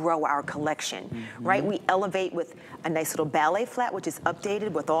start to grow our collection, right? We elevate with a nice little ballet flat, which is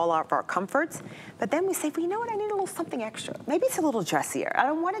updated with all of our comforts. But then we say, well, you know what? I need a little something extra. Maybe it's a little dressier. I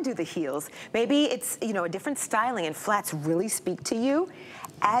don't want to do the heels. Maybe it's, you know, a different styling, and flats really speak to you.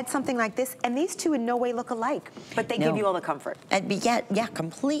 Add something like this, and these two in no way look alike, but they give you all the comfort. And yeah,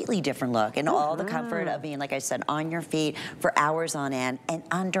 completely different look, and all the comfort of being, like I said, on your feet for hours on end, and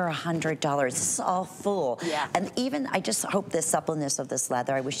under $100. This is all full. Yeah. And even, I just hope the suppleness of this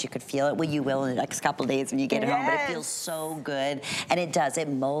leather, I wish you could feel it. Well, you will in the next couple of days when you get home, but it feels so good, and it does. It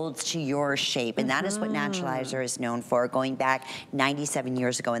molds to your shape, and that is what Naturalizer is known for, going back 97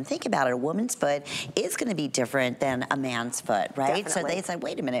 years ago. And think about it, a woman's foot is going to be different than a man's foot, right? Definitely. So they said,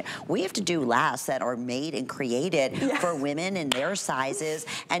 wait a minute, we have to do lasts that are made and created for women in their sizes.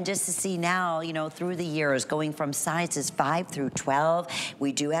 And just to see now, you know, through the years, going from sizes 5 through 12,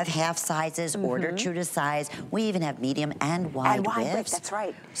 we do have half sizes, order true to size. We even have medium and wide widths. That's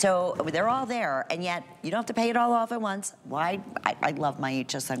right. So they're all there, and yet you don't have to pay it all off at once. Wide, I love my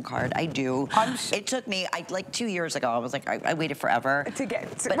HSN card, I do. It took me, like 2 years ago, I was like, I waited forever. To get,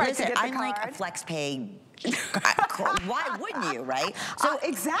 but listen, to get the I'm card. like a flex pay. Why wouldn't you, right? So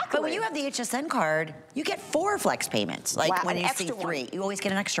exactly. But when you have the HSN card, you get 4 flex payments. Like when you see 3, you always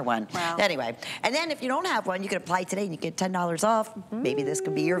get an extra one. Wow. Anyway, and then if you don't have one, you can apply today and you get $10 off. Maybe this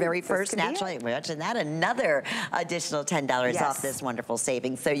could be your very first Naturalizer. And that another additional $10 off this wonderful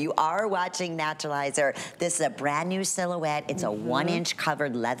savings. So you are watching Naturalizer. This is a brand new silhouette. It's a 1-inch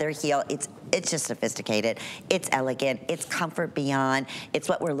covered leather heel. It's just sophisticated. It's elegant. It's comfort beyond. It's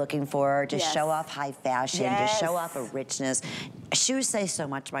what we're looking for. Just show off high fashion. To show off a richness. Shoes say so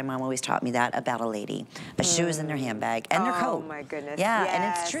much. My mom always taught me that about a lady. A shoe is in their handbag and their coat. Oh my goodness. Yeah,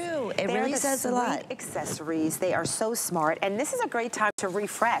 and it's true. It really says a lot. Accessories. They are so smart, and this is a great time to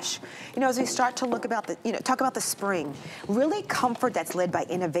refresh. You know, as we start to look about the, talk about the spring, really comfort that's led by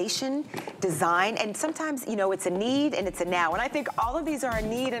innovation, design, and sometimes, you know, it's a need and it's a now. And I think all of these are a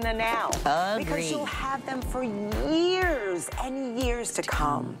need and a now. Agreed. Because you'll have them for years and years to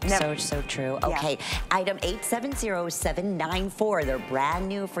come. So true. Okay, item 870794. They're brand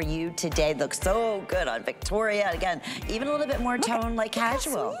new for you today. Look so good on Victoria. Again, even a little bit more tone like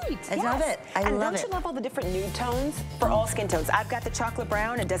casual. I love it. I love it. Don't you love all the different nude tones for all skin tones? I've got the chocolate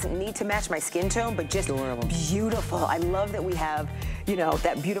brown. It doesn't need to match my skin tone, but just beautiful. I love that we have, you know,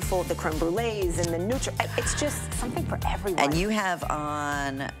 that beautiful, the creme brulees and the neutral. It's just something for everyone. And you have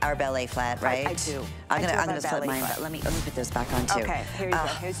on our ballet flat, right? I do. I'm gonna flip mine, but let me put this back on too. Okay, here you go.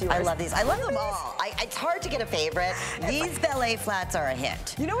 Here's yours. I love these. I love them all. It's hard to get a favorite. These ballet flats are a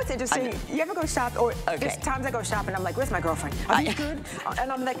hit. You know what's interesting? You ever go shop, or there's times I go shopping, I'm like, where's my girlfriend? Are you good?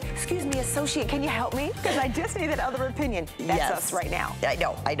 And I'm like, excuse me, associate, can you help me? Because I just need that other opinion. That's us right now.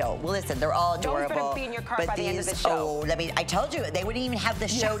 I know. Well, listen, they're all adorable. Don't be in your car by the end of the show. I told you, they wouldn't even have the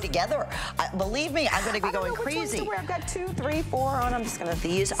show together. Believe me, I'm gonna be going crazy. To wear. I've got 2, 3, 4 on. I'm just gonna.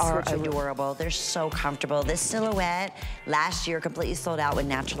 These are adorable. They're so comfortable. This silhouette last year completely sold out when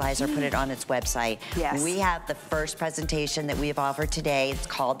Naturalizer put it on its website. Yes. We have the first presentation that we have offered today. It's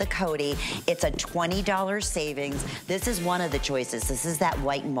called the Cody. It's a $20 savings. This is one of the choices. This is that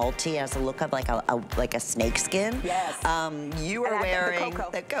white multi. It has a look of like a snake skin. Yes. You are wearing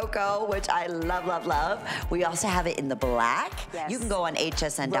the cocoa, which I love. We also have it in the black. Yes. You can go on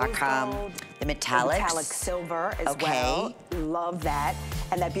hsn.com. The metallic silver as well. Love that.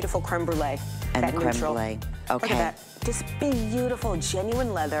 And that beautiful creme brulee. And the creme brulee. Okay. Look at that. Just beautiful,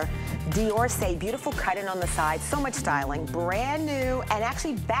 genuine leather. Dior say beautiful cut-in on the side. So much styling. Brand new, and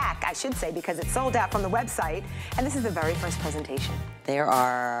actually back, I should say, because it's sold out from the website. And this is the very first presentation. There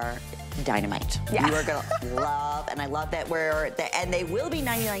are dynamite. Yeah. You are gonna love, and I love that and they will be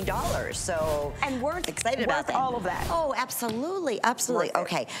 $99. So and we're excited about them. all of that. Oh, absolutely.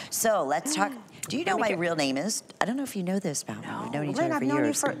 Okay, so let's talk. Do you know what my real name is? I don't know if you know this about me. We've known each other for years. I've known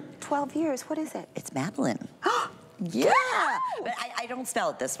you for 12 years. What is it? It's Madeline. Yeah, but I don't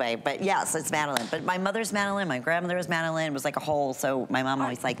spell it this way, but yes, it's Madeline. But my mother's Madeline, my grandmother was Madeline. It was like a whole, so my mom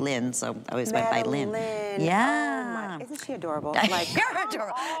always liked Lynn, so I always went by Lynn. Yeah. Oh, isn't she adorable? Like, you're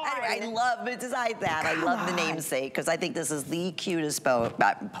adorable. Anyway, I love, besides that, I love the namesake, because I think this is the cutest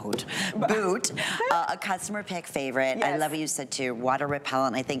boot, a customer pick favorite. Yes. I love what you said too, water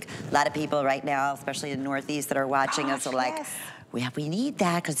repellent. I think a lot of people right now, especially in the Northeast that are watching us are like, we need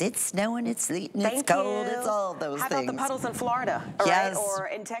that because it's snowing, it's sleeting, it's cold, it's all those things. How about the puddles in Florida, right? Or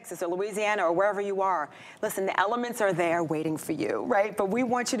in Texas or Louisiana or wherever you are? Listen, the elements are there waiting for you, right? But we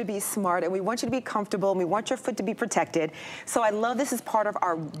want you to be smart and we want you to be comfortable and we want your foot to be protected. So I love this as part of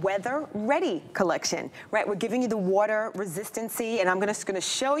our weather ready collection, right? We're giving you the water resistancy and I'm just gonna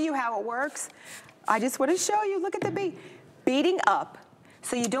show you how it works. I just want to show you, look at the bead. Beading up.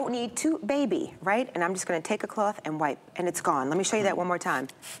 So you don't need to baby, right? And I'm just gonna take a cloth and wipe, and it's gone. Let me show you that one more time.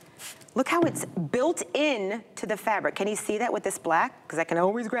 Look how it's built in to the fabric. Can you see that with this black? Because I can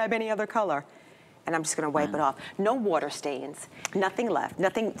always grab any other color. And I'm just gonna wipe it off. No water stains, nothing left.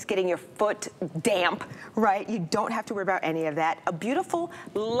 Nothing's getting your foot damp, right? You don't have to worry about any of that. A beautiful,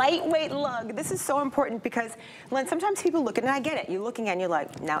 lightweight lug. This is so important because, Lynn, sometimes people look at it, and I get it. You're looking and you're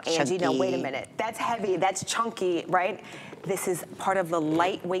like, now Angie, no, wait a minute. That's heavy, that's chunky, right? This is part of the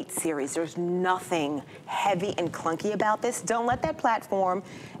lightweight series. There's nothing heavy and clunky about this. Don't let that platform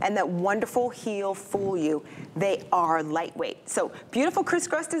and that wonderful heel fool you. They are lightweight. So beautiful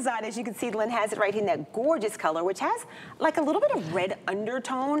crisscross design. As you can see, Lynn has it right here in that gorgeous color, which has like a little bit of red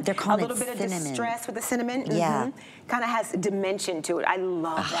undertone. They're calling a little bit cinnamon. Of distress with the cinnamon. Yeah. Kind of has dimension to it. I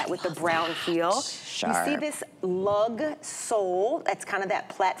love that with the brown heel. Sharp. You see this lug sole, that's kind of that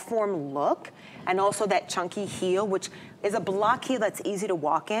platform look, and also that chunky heel, which is a block heel that's easy to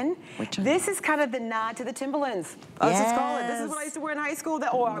walk in. This is kind of the nod to the Timberlands. Let's just call it. This is what I used to wear in high school.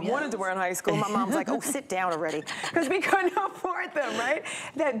 I wanted to wear in high school. My mom's like, oh, sit down already. Because we couldn't afford them, right?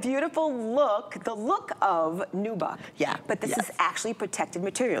 That beautiful look, the look of nubuck. Yeah. But this is actually protected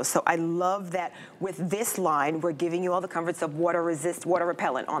material. So I love that with this line, we're giving you all the comforts of water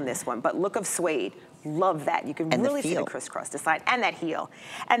repellent on this one. But look of suede. Love that. You can really see the crisscross design and that heel.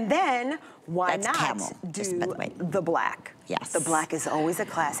 And then why not do the black? Yes. The black is always a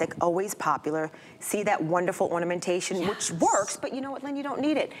classic, always popular. See that wonderful ornamentation, which works, but you know what, Lynn, you don't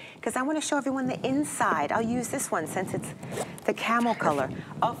need it. Because I want to show everyone the inside. I'll use this one since it's the camel color.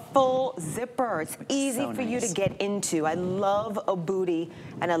 A full zipper. It's easy for you to get into. I love a booty,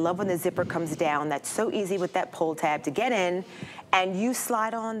 and I love when the zipper comes down. That's so easy with that pull tab to get in. And you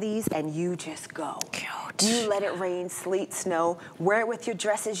slide on these and you just go. Cute. You let it rain, sleet, snow. Wear it with your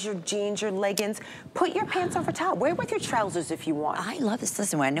dresses, your jeans, your leggings. Put your pants over top. Wear it with your trousers if you want. I love this.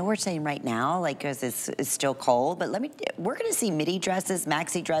 Listen, I know we're saying right now, like, because it's still cold, but we're going to see midi dresses,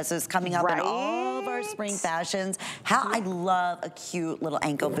 maxi dresses coming up in all of our spring fashions. I love a cute little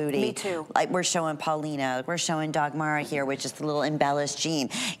ankle booty. Me too. Like we're showing Paulina, we're showing Dagmara here, which is the little embellished jean.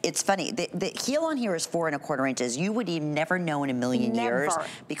 It's funny, the heel on here is 4 1/4 inches. You would even never know in a million years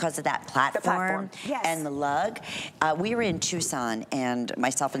because of that platform, and the lug. We were in Tucson, and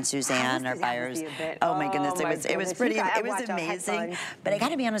myself and Suzanne, our buyers. Oh my goodness, it was pretty, it was amazing. But I got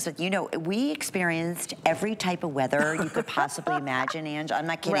to be honest with you, we experienced every type of weather you could possibly imagine, Ange. I'm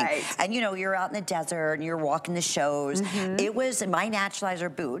not kidding. And you're out in the desert and you're walking the shows. It was my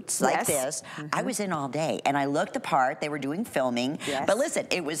Naturalizer boots like this. I was in all day, and I looked the part. They were doing filming, but listen,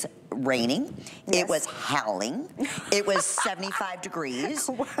 it was raining. It was howling. It was 75 degrees.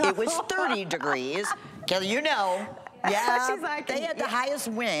 It was 30 degrees. Kelly, yeah, she's like, they had the highest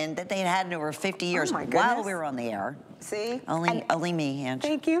wind that they had in over 50 years while we were on the air. See? Only me, Ange.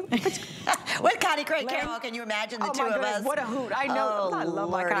 Thank you. With Connie Craig Carroll, can you imagine the two of us? What a hoot. I know. I love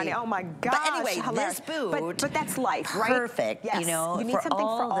my Connie. Oh my gosh. But anyway, this boot. But that's life, right? Perfect. Yes. You need something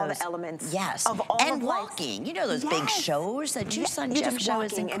for all the elements. Yes. Of all and walking. Those big shows. That Tucson Gem show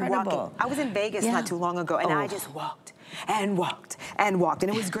is incredible. I was in Vegas not too long ago, and I just walked and walked and walked,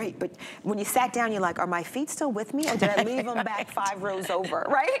 and it was great. But when you sat down, you're like, are my feet still with me, or did I leave them back 5 rows over,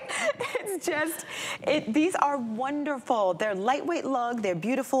 right? It's just, these are wonderful. They're lightweight lug, they're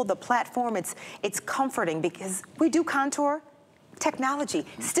beautiful. The platform, it's comforting because we do contour. Technology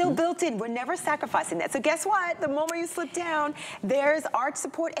still built in. We're never sacrificing that. So guess what? The moment you slip down, there's arch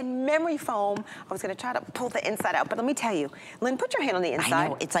support and memory foam. I was going to try to pull the inside out, but let me tell you, Lynn, put your hand on the inside. I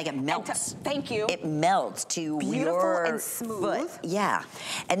know. It's like it melts. Thank you. It melts to beautiful and smooth. Foot. Yeah.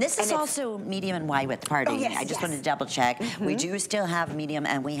 And this is also medium and wide width. Pardon me. I just wanted to double check. We do still have medium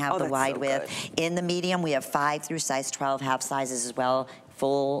and we have the wide width. In the medium, we have 5 through size 12, half sizes as well.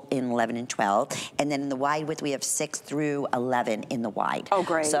 Full in 11 and 12. And then in the wide width, we have 6 through 11 in the wide. Oh,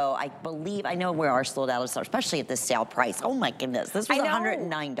 great. So I know we are sold out, especially at this sale price. Oh my goodness, this was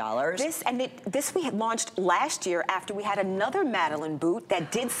 $109. This we had launched last year after we had another Madeline boot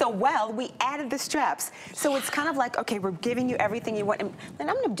that did so well. We added the straps. So it's kind of like, okay, we're giving you everything you want. And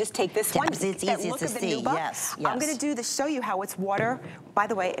I'm gonna just take this one. It's easy to see, yes. I'm gonna show you how it's water. By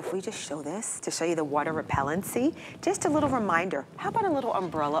the way, if we just show this to show you the water repellency, just a little reminder, how about a little little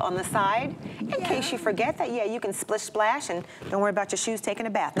umbrella on the side in case you forget that, you can splish splash and don't worry about your shoes taking a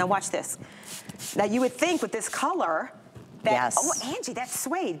bath. Now watch this. Now you would think with this color that, oh, Angie, that's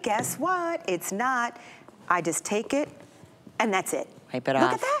suede. Guess what? It's not. I just take it and that's it. Wipe it off.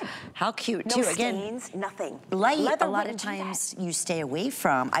 Look at that. How cute, no too. Stains, Again, nothing. Light, Leather a lot of times you stay away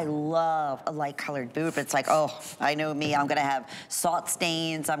from. I love a light colored boot, but it's like, oh, I know me, I'm gonna have salt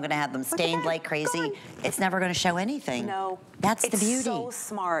stains, I'm gonna have them stained like crazy. It's never gonna show anything. No. That's the beauty. It's so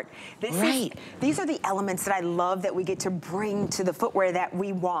smart. Right. These are the elements that I love that we get to bring to the footwear that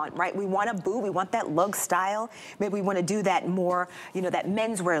we want, right? We want a boot, we want that lug style. Maybe we want to do that more, you know, that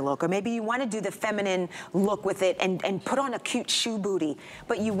menswear look, or maybe you want to do the feminine look with it and put on a cute shoe booty.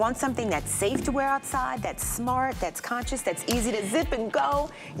 But you want something that's safe to wear outside, that's smart, that's conscious, that's easy to zip and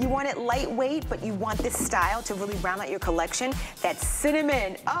go. You want it lightweight, but you want this style to really round out your collection. That's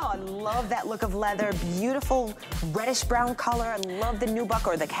cinnamon. Oh, I love that look of leather. Beautiful reddish brown color. I love the nubuck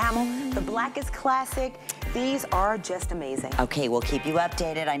or the camel. The black is classic. These are just amazing. Okay, we'll keep you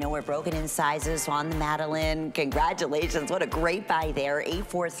updated. I know we're broken in sizes on the Madeline. Congratulations, what a great buy there.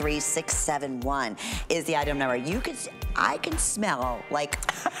 843671 is the item number. I can smell like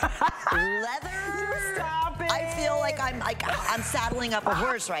leather. Stop it. I feel like I'm saddling up a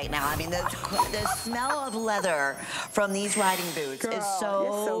horse right now. I mean, the smell of leather from these riding boots is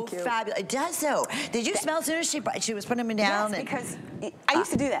so fabulous. It does so. Did you smell as soon as she was putting them down? Yes, because I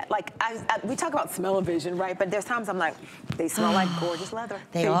used to do that. Like, we talk about smell-o-vision, right? But there's times I'm like, they smell like gorgeous leather.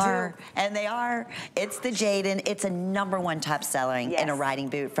 They are, and they are. It's the Jaden. It's a #1 top selling in a riding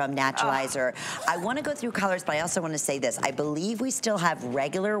boot from Naturalizer. I want to go through colors, but I also want to say this. I believe we still have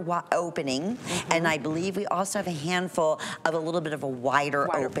regular opening, and I believe we also have a handful of a little bit of a wider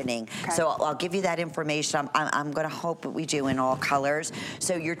opening. Okay. So I'll give you that information. I'm going to hope that we do in all colors.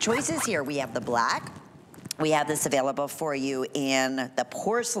 So your choices here, we have the black. We have this available for you in the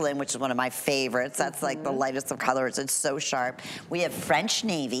porcelain, which is one of my favorites. That's like the lightest of colors. It's so sharp. We have French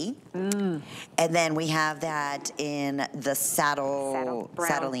navy. And then we have that in the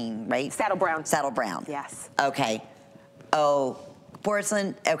saddling, right? Saddle brown. Saddle brown. Yes. Okay. Oh,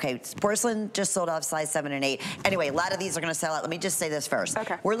 porcelain, okay, porcelain just sold off size 7 and 8. Anyway, a lot of these are gonna sell out. Let me just say this first.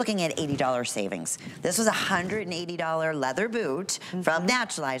 Okay. We're looking at $80 savings. This was a $180 leather boot from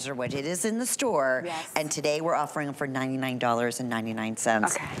Naturalizer, which it is in the store. Yes. And today we're offering them for $99.99.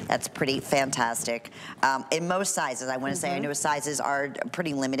 Okay. That's pretty fantastic. In most sizes, I wanna say, I know sizes are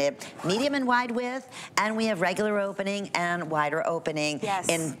pretty limited. Medium and wide width, and we have regular opening and wider opening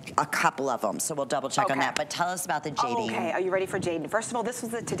in a couple of them. So we'll double check on that. But tell us about the Jaden. Okay, are you ready for Jaden? First of all, this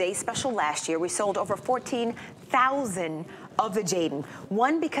was the Today Special last year. We sold over 14,000 of the Jaden.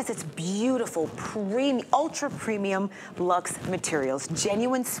 One, because it's beautiful, ultra premium luxe materials.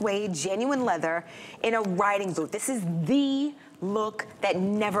 Genuine suede, genuine leather in a riding boot. This is the look that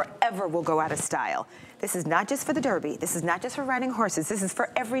never, ever will go out of style. This is not just for the Derby. This is not just for riding horses. This is for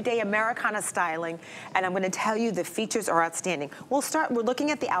everyday Americana styling. And I'm gonna tell you the features are outstanding. We're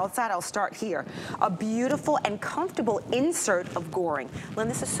looking at the outside. I'll start here. A beautiful and comfortable insert of goring. Lynn,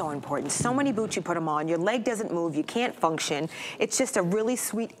 this is so important. So many boots you put them on, your leg doesn't move, you can't function. It's just a really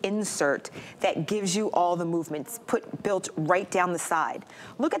sweet insert that gives you all the movements built right down the side.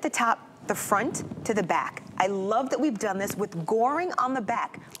 Look at the top, the front to the back. I love that we've done this with goring on the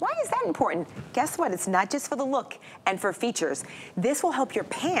back. Why is that important? Guess what? It's not just for the look and for features. This will help your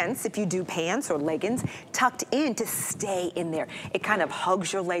pants, if you do pants or leggings, tucked in to stay in there. It kind of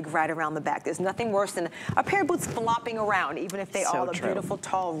hugs your leg right around the back. There's nothing worse than a pair of boots flopping around, even if they are a beautiful,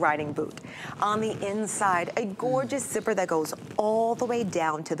 tall riding boot. On the inside, a gorgeous zipper that goes all the way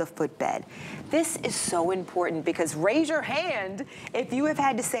down to the footbed. This is so important because raise your hand if you have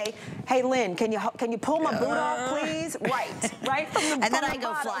had to say, hey, Lynn, can you pull my boot off, please? Right from the and then I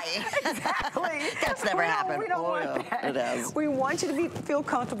go flying. Exactly. That's never happened. We don't want that. It is. We want you to feel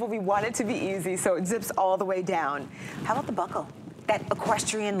comfortable. We want it to be easy, so it zips all the way down. How about the buckle? That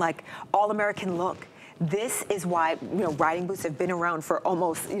equestrian, like, all-American look. This is why, riding boots have been around for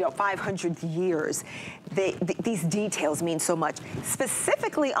almost, 500 years. These details mean so much.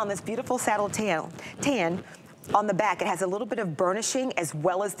 Specifically on this beautiful saddle tan, on the back, it has a little bit of burnishing as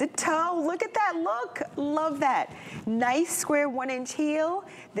well as the toe. Look at that look. Love that. Nice square 1-inch heel.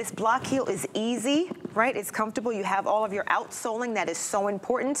 This block heel is easy. right? It's comfortable. You have all of your outsoling that is so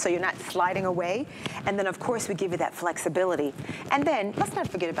important, so you're not sliding away. And then, of course, we give you that flexibility. And then, let's not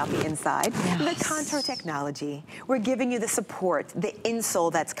forget about the inside. Yes. The contour technology. We're giving you the support, the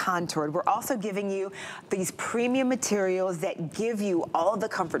insole that's contoured. We're also giving you these premium materials that give you all of the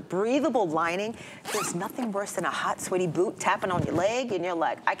comfort. Breathable lining. There's nothing worse than a hot, sweaty boot tapping on your leg, and you're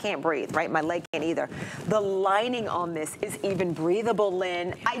like, I can't breathe, right? My leg can't either. The lining on this is even breathable,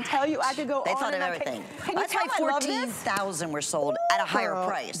 Lynn. I tell you, I could go they on thought and of on. everything. Can That's why 14,000 were sold at a higher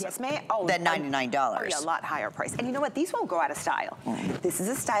price. Yes, ma'am. Than $99. Oh, yeah, a lot higher price. And you know what? These won't go out of style. This is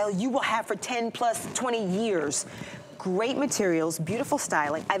a style you will have for 10 plus 20 years. Great materials, beautiful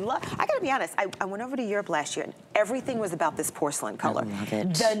styling. I gotta be honest, I went over to Europe last year and everything was about this porcelain color. I love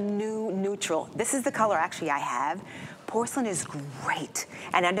it. The new neutral. This is the color actually I have. Porcelain is great.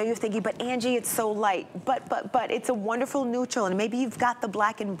 And I know you're thinking, but Angie, it's so light. But it's a wonderful neutral. And maybe you've got the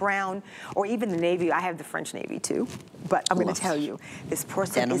black and brown or even the navy. I have the French navy too. But I'm gonna tell you, this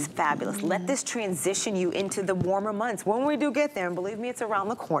porcelain is fabulous. Let this transition you into the warmer months. When we do get there, and believe me, it's around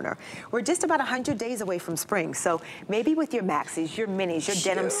the corner. We're just about 100 days away from spring. So maybe with your maxis, your minis, your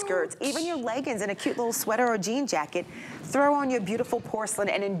denim skirts, even your leggings and a cute little sweater or jean jacket, throw on your beautiful porcelain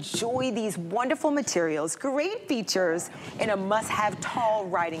and enjoy these wonderful materials, great features in a must-have tall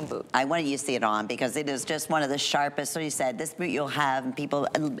riding boot. I wanted you to see it on because it is just one of the sharpest. So you said this boot you'll have, and people,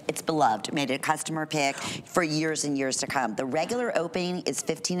 it's beloved. Made it a customer pick for years and years to come. The regular opening is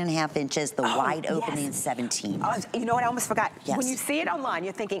 15.5 inches. The wide opening is 17. You know what? I almost forgot. Yes. When you see it online,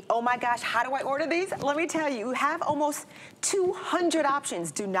 you're thinking, oh my gosh, how do I order these? Let me tell you, you have almost 200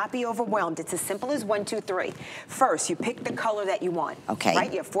 options. Do not be overwhelmed. It's as simple as 1, 2, 3. First, you pick the color that you want. Okay.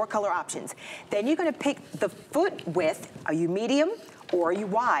 Right? You have 4 color options. Then you're going to pick the foot width. Are you medium or are you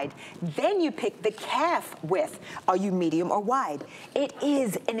wide? Then you pick the calf width. Are you medium or wide? It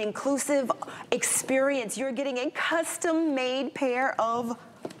is an inclusive experience. You're getting a custom-made pair of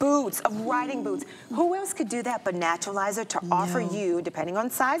boots, of riding boots. Who else could do that but Naturalizer to offer you, depending on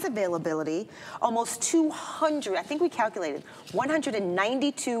size availability, almost 200, I think we calculated,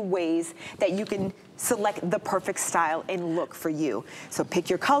 192 ways that you can select the perfect style and look for you. So pick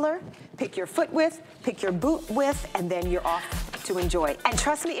your color, pick your foot width, pick your boot width, and then you're off to enjoy. And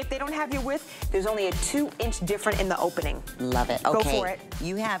trust me, if they don't have your width, there's only a 2-inch difference in the opening. Love it. Okay. Go for it.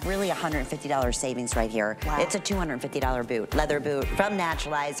 You have really $150 savings right here. Wow. It's a $250 boot, leather boot from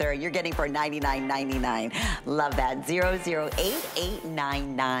Naturalizer. You're getting for $99.99. Love that.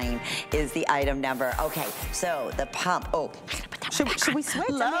 008899 is the item number. Okay, so the pump. Oh, should we switch?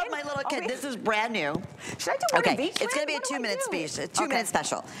 Love my little kid. This is brand new. Should I do one of each? It's going to be a 2-minute speech, a 2-minute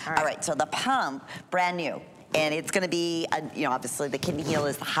special. All right, so the pump, brand new. And it's gonna be, you know, obviously the kitten heel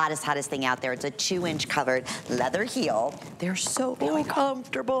is the hottest thing out there. It's a 2-inch covered leather heel. They're so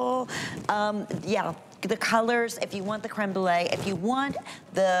comfortable. Yeah, the colors, if you want the creme brulee, if you want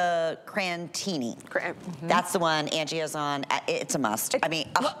the crantini, that's the one Angie has on. It's a must. I mean,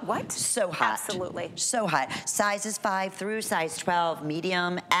 what? So hot. Absolutely. So hot. Sizes 5 through size 12,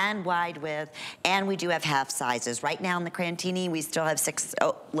 medium and wide width. And we do have half sizes. Right now in the crantini, we still have 6,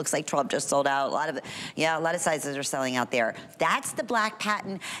 looks like 12 just sold out. A lot of sizes are selling out there. That's the black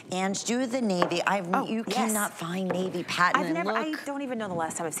patent. And do the navy. You cannot find navy patent. I don't even know the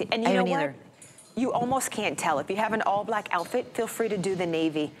last time I've seen it. And you know what? You almost can't tell. If you have an all-black outfit, feel free to do the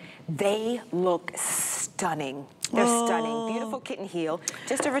navy. They look stunning. They're stunning. Beautiful kitten heel,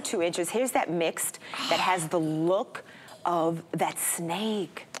 just over 2 inches. Here's that mixed that has the look of that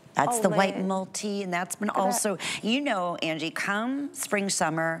snake. That's the white multi, and that's been also, you know, Angie, come spring,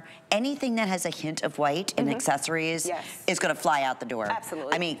 summer, anything that has a hint of white in accessories is gonna fly out the door.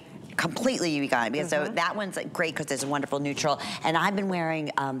 Absolutely. I mean, completely you got it. So that one's great because it's a wonderful neutral. And I've been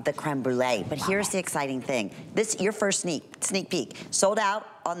wearing the creme brulee. But here's the exciting thing. This, your first sneak peek, sold out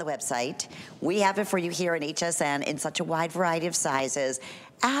on the website. We have it for you here in HSN in such a wide variety of sizes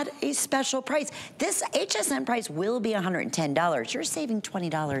at a special price. This HSN price will be $110. You're saving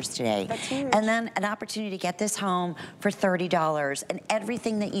 $20 today. That's huge. And then an opportunity to get this home for $30 and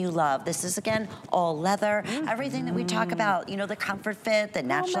everything that you love. This is, again, all leather, everything that we talk about, you know, the comfort fit that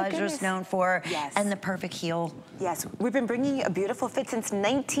Naturalizer is known for, and the perfect heel. Yes, we've been bringing you a beautiful fit since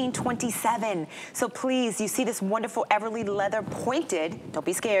 1927. So please, you see this wonderful Everly leather pointed, don't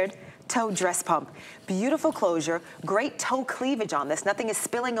be scared, toe dress pump. Beautiful closure, great toe cleavage on this. Nothing is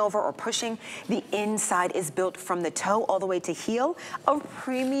spilling over or pushing. The inside is built from the toe all the way to heel of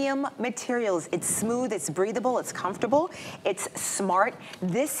premium materials. It's smooth, it's breathable, it's comfortable, it's smart.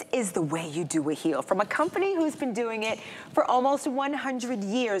 This is the way you do a heel. From a company who's been doing it for almost 100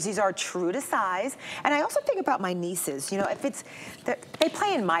 years. These are true to size. And I also think about my nieces. You know, if it's, they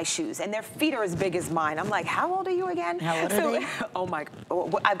play in my shoes and their feet are as big as mine. I'm like, how old are you again? How old are they? Oh my,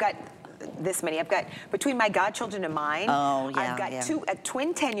 I've got this many. I've got, between my godchildren and mine, I've got two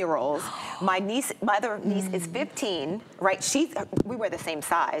twin 10-year-olds. My other niece is 15, right? We wear the same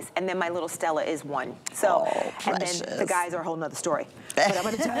size. And then my little Stella is 1. So, and then the guys are a whole nother story. But I'm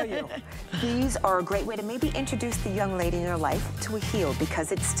gonna tell you, these are a great way to maybe introduce the young lady in your life to a heel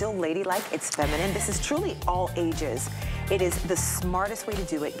because it's still ladylike, it's feminine. This is truly all ages. It is the smartest way to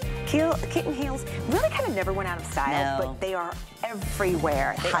do it. Kitten heels really kind of never went out of style, but they are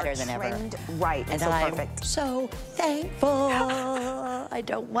everywhere. They hotter are than ever. Right, and so I'm perfect. So thankful. I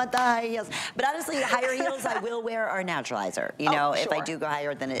don't want the high heels. But honestly, higher heels I will wear are Naturalizer. You know, if I do go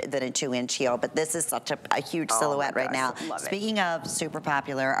higher than a 2-inch heel. But this is such a huge silhouette right now. Speaking of super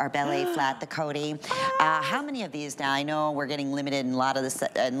popular, our ballet flat, the Cody. How many of these now? I know we're getting limited in a lot of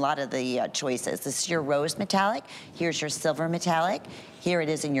the choices. This is your rose metallic. Here's your silver metallic. Here it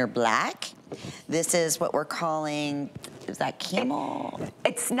is in your black. This is what we're calling, is that camel?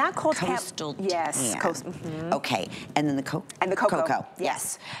 It's not called coastal. Yes, coastal. Okay, and then the cocoa.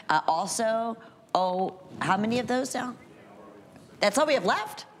 Yes. Also, how many of those now? That's all we have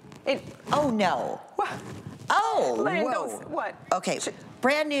left? Oh no. What? Oh, whoa. What? Okay,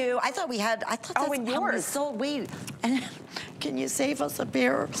 brand new. I thought that's how many sold. Wait, can you save us a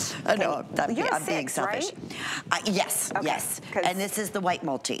pair? No, I'm being selfish. Right? Yes, yes. And this is the white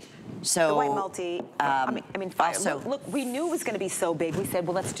multi. So the white multi, I mean, also, look, we knew it was going to be so big. We said,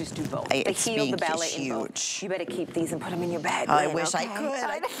 well, let's just do both. The heel, the ballet, and both. You better keep these and put them in your bag. I wish I could.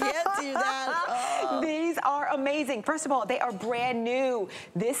 I can't do that. These are amazing. First of all, they are brand new.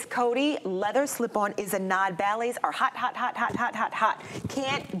 This Cody leather slip-on is a nod. Ballets are hot, hot, hot, hot, hot, hot, hot.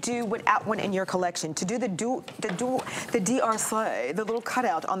 Can't do without one in your collection. To do the DRC, the little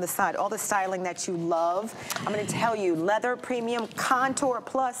cutout on the side, all the styling that you love. I'm going to tell you, leather premium contour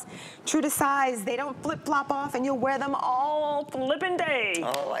plus. True to size, they don't flip-flop off and you'll wear them all flippin' day.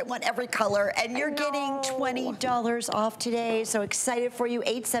 Oh, I want every color. And you're getting $20 off today. So excited for you.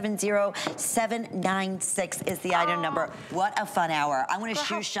 870-796 is the item number. What a fun hour. I want to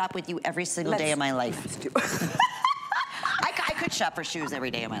shoe shop with you every single day of my life. I could shop for shoes every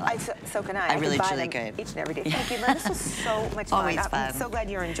day of my life. So can I. I really, truly could. Each and every day. Thank you, Lynn. This was so much fun. Always fun. I'm so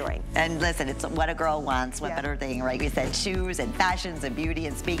glad you're enjoying. And listen, it's what a girl wants. What better thing, right? We said shoes and fashions and beauty.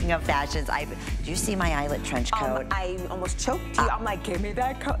 And speaking of fashions, do you see my eyelet trench coat? I almost choked you. I'm like, give me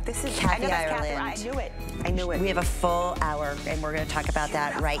that coat. This is Kathy Ireland. I knew it. I knew it. We have a full hour, and we're going to talk about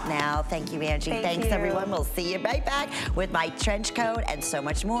that right now. Thank you, Angie. Thanks, everyone. We'll see you right back with my trench coat and so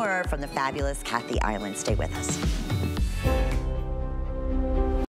much more from the fabulous Kathy Ireland. Stay with us.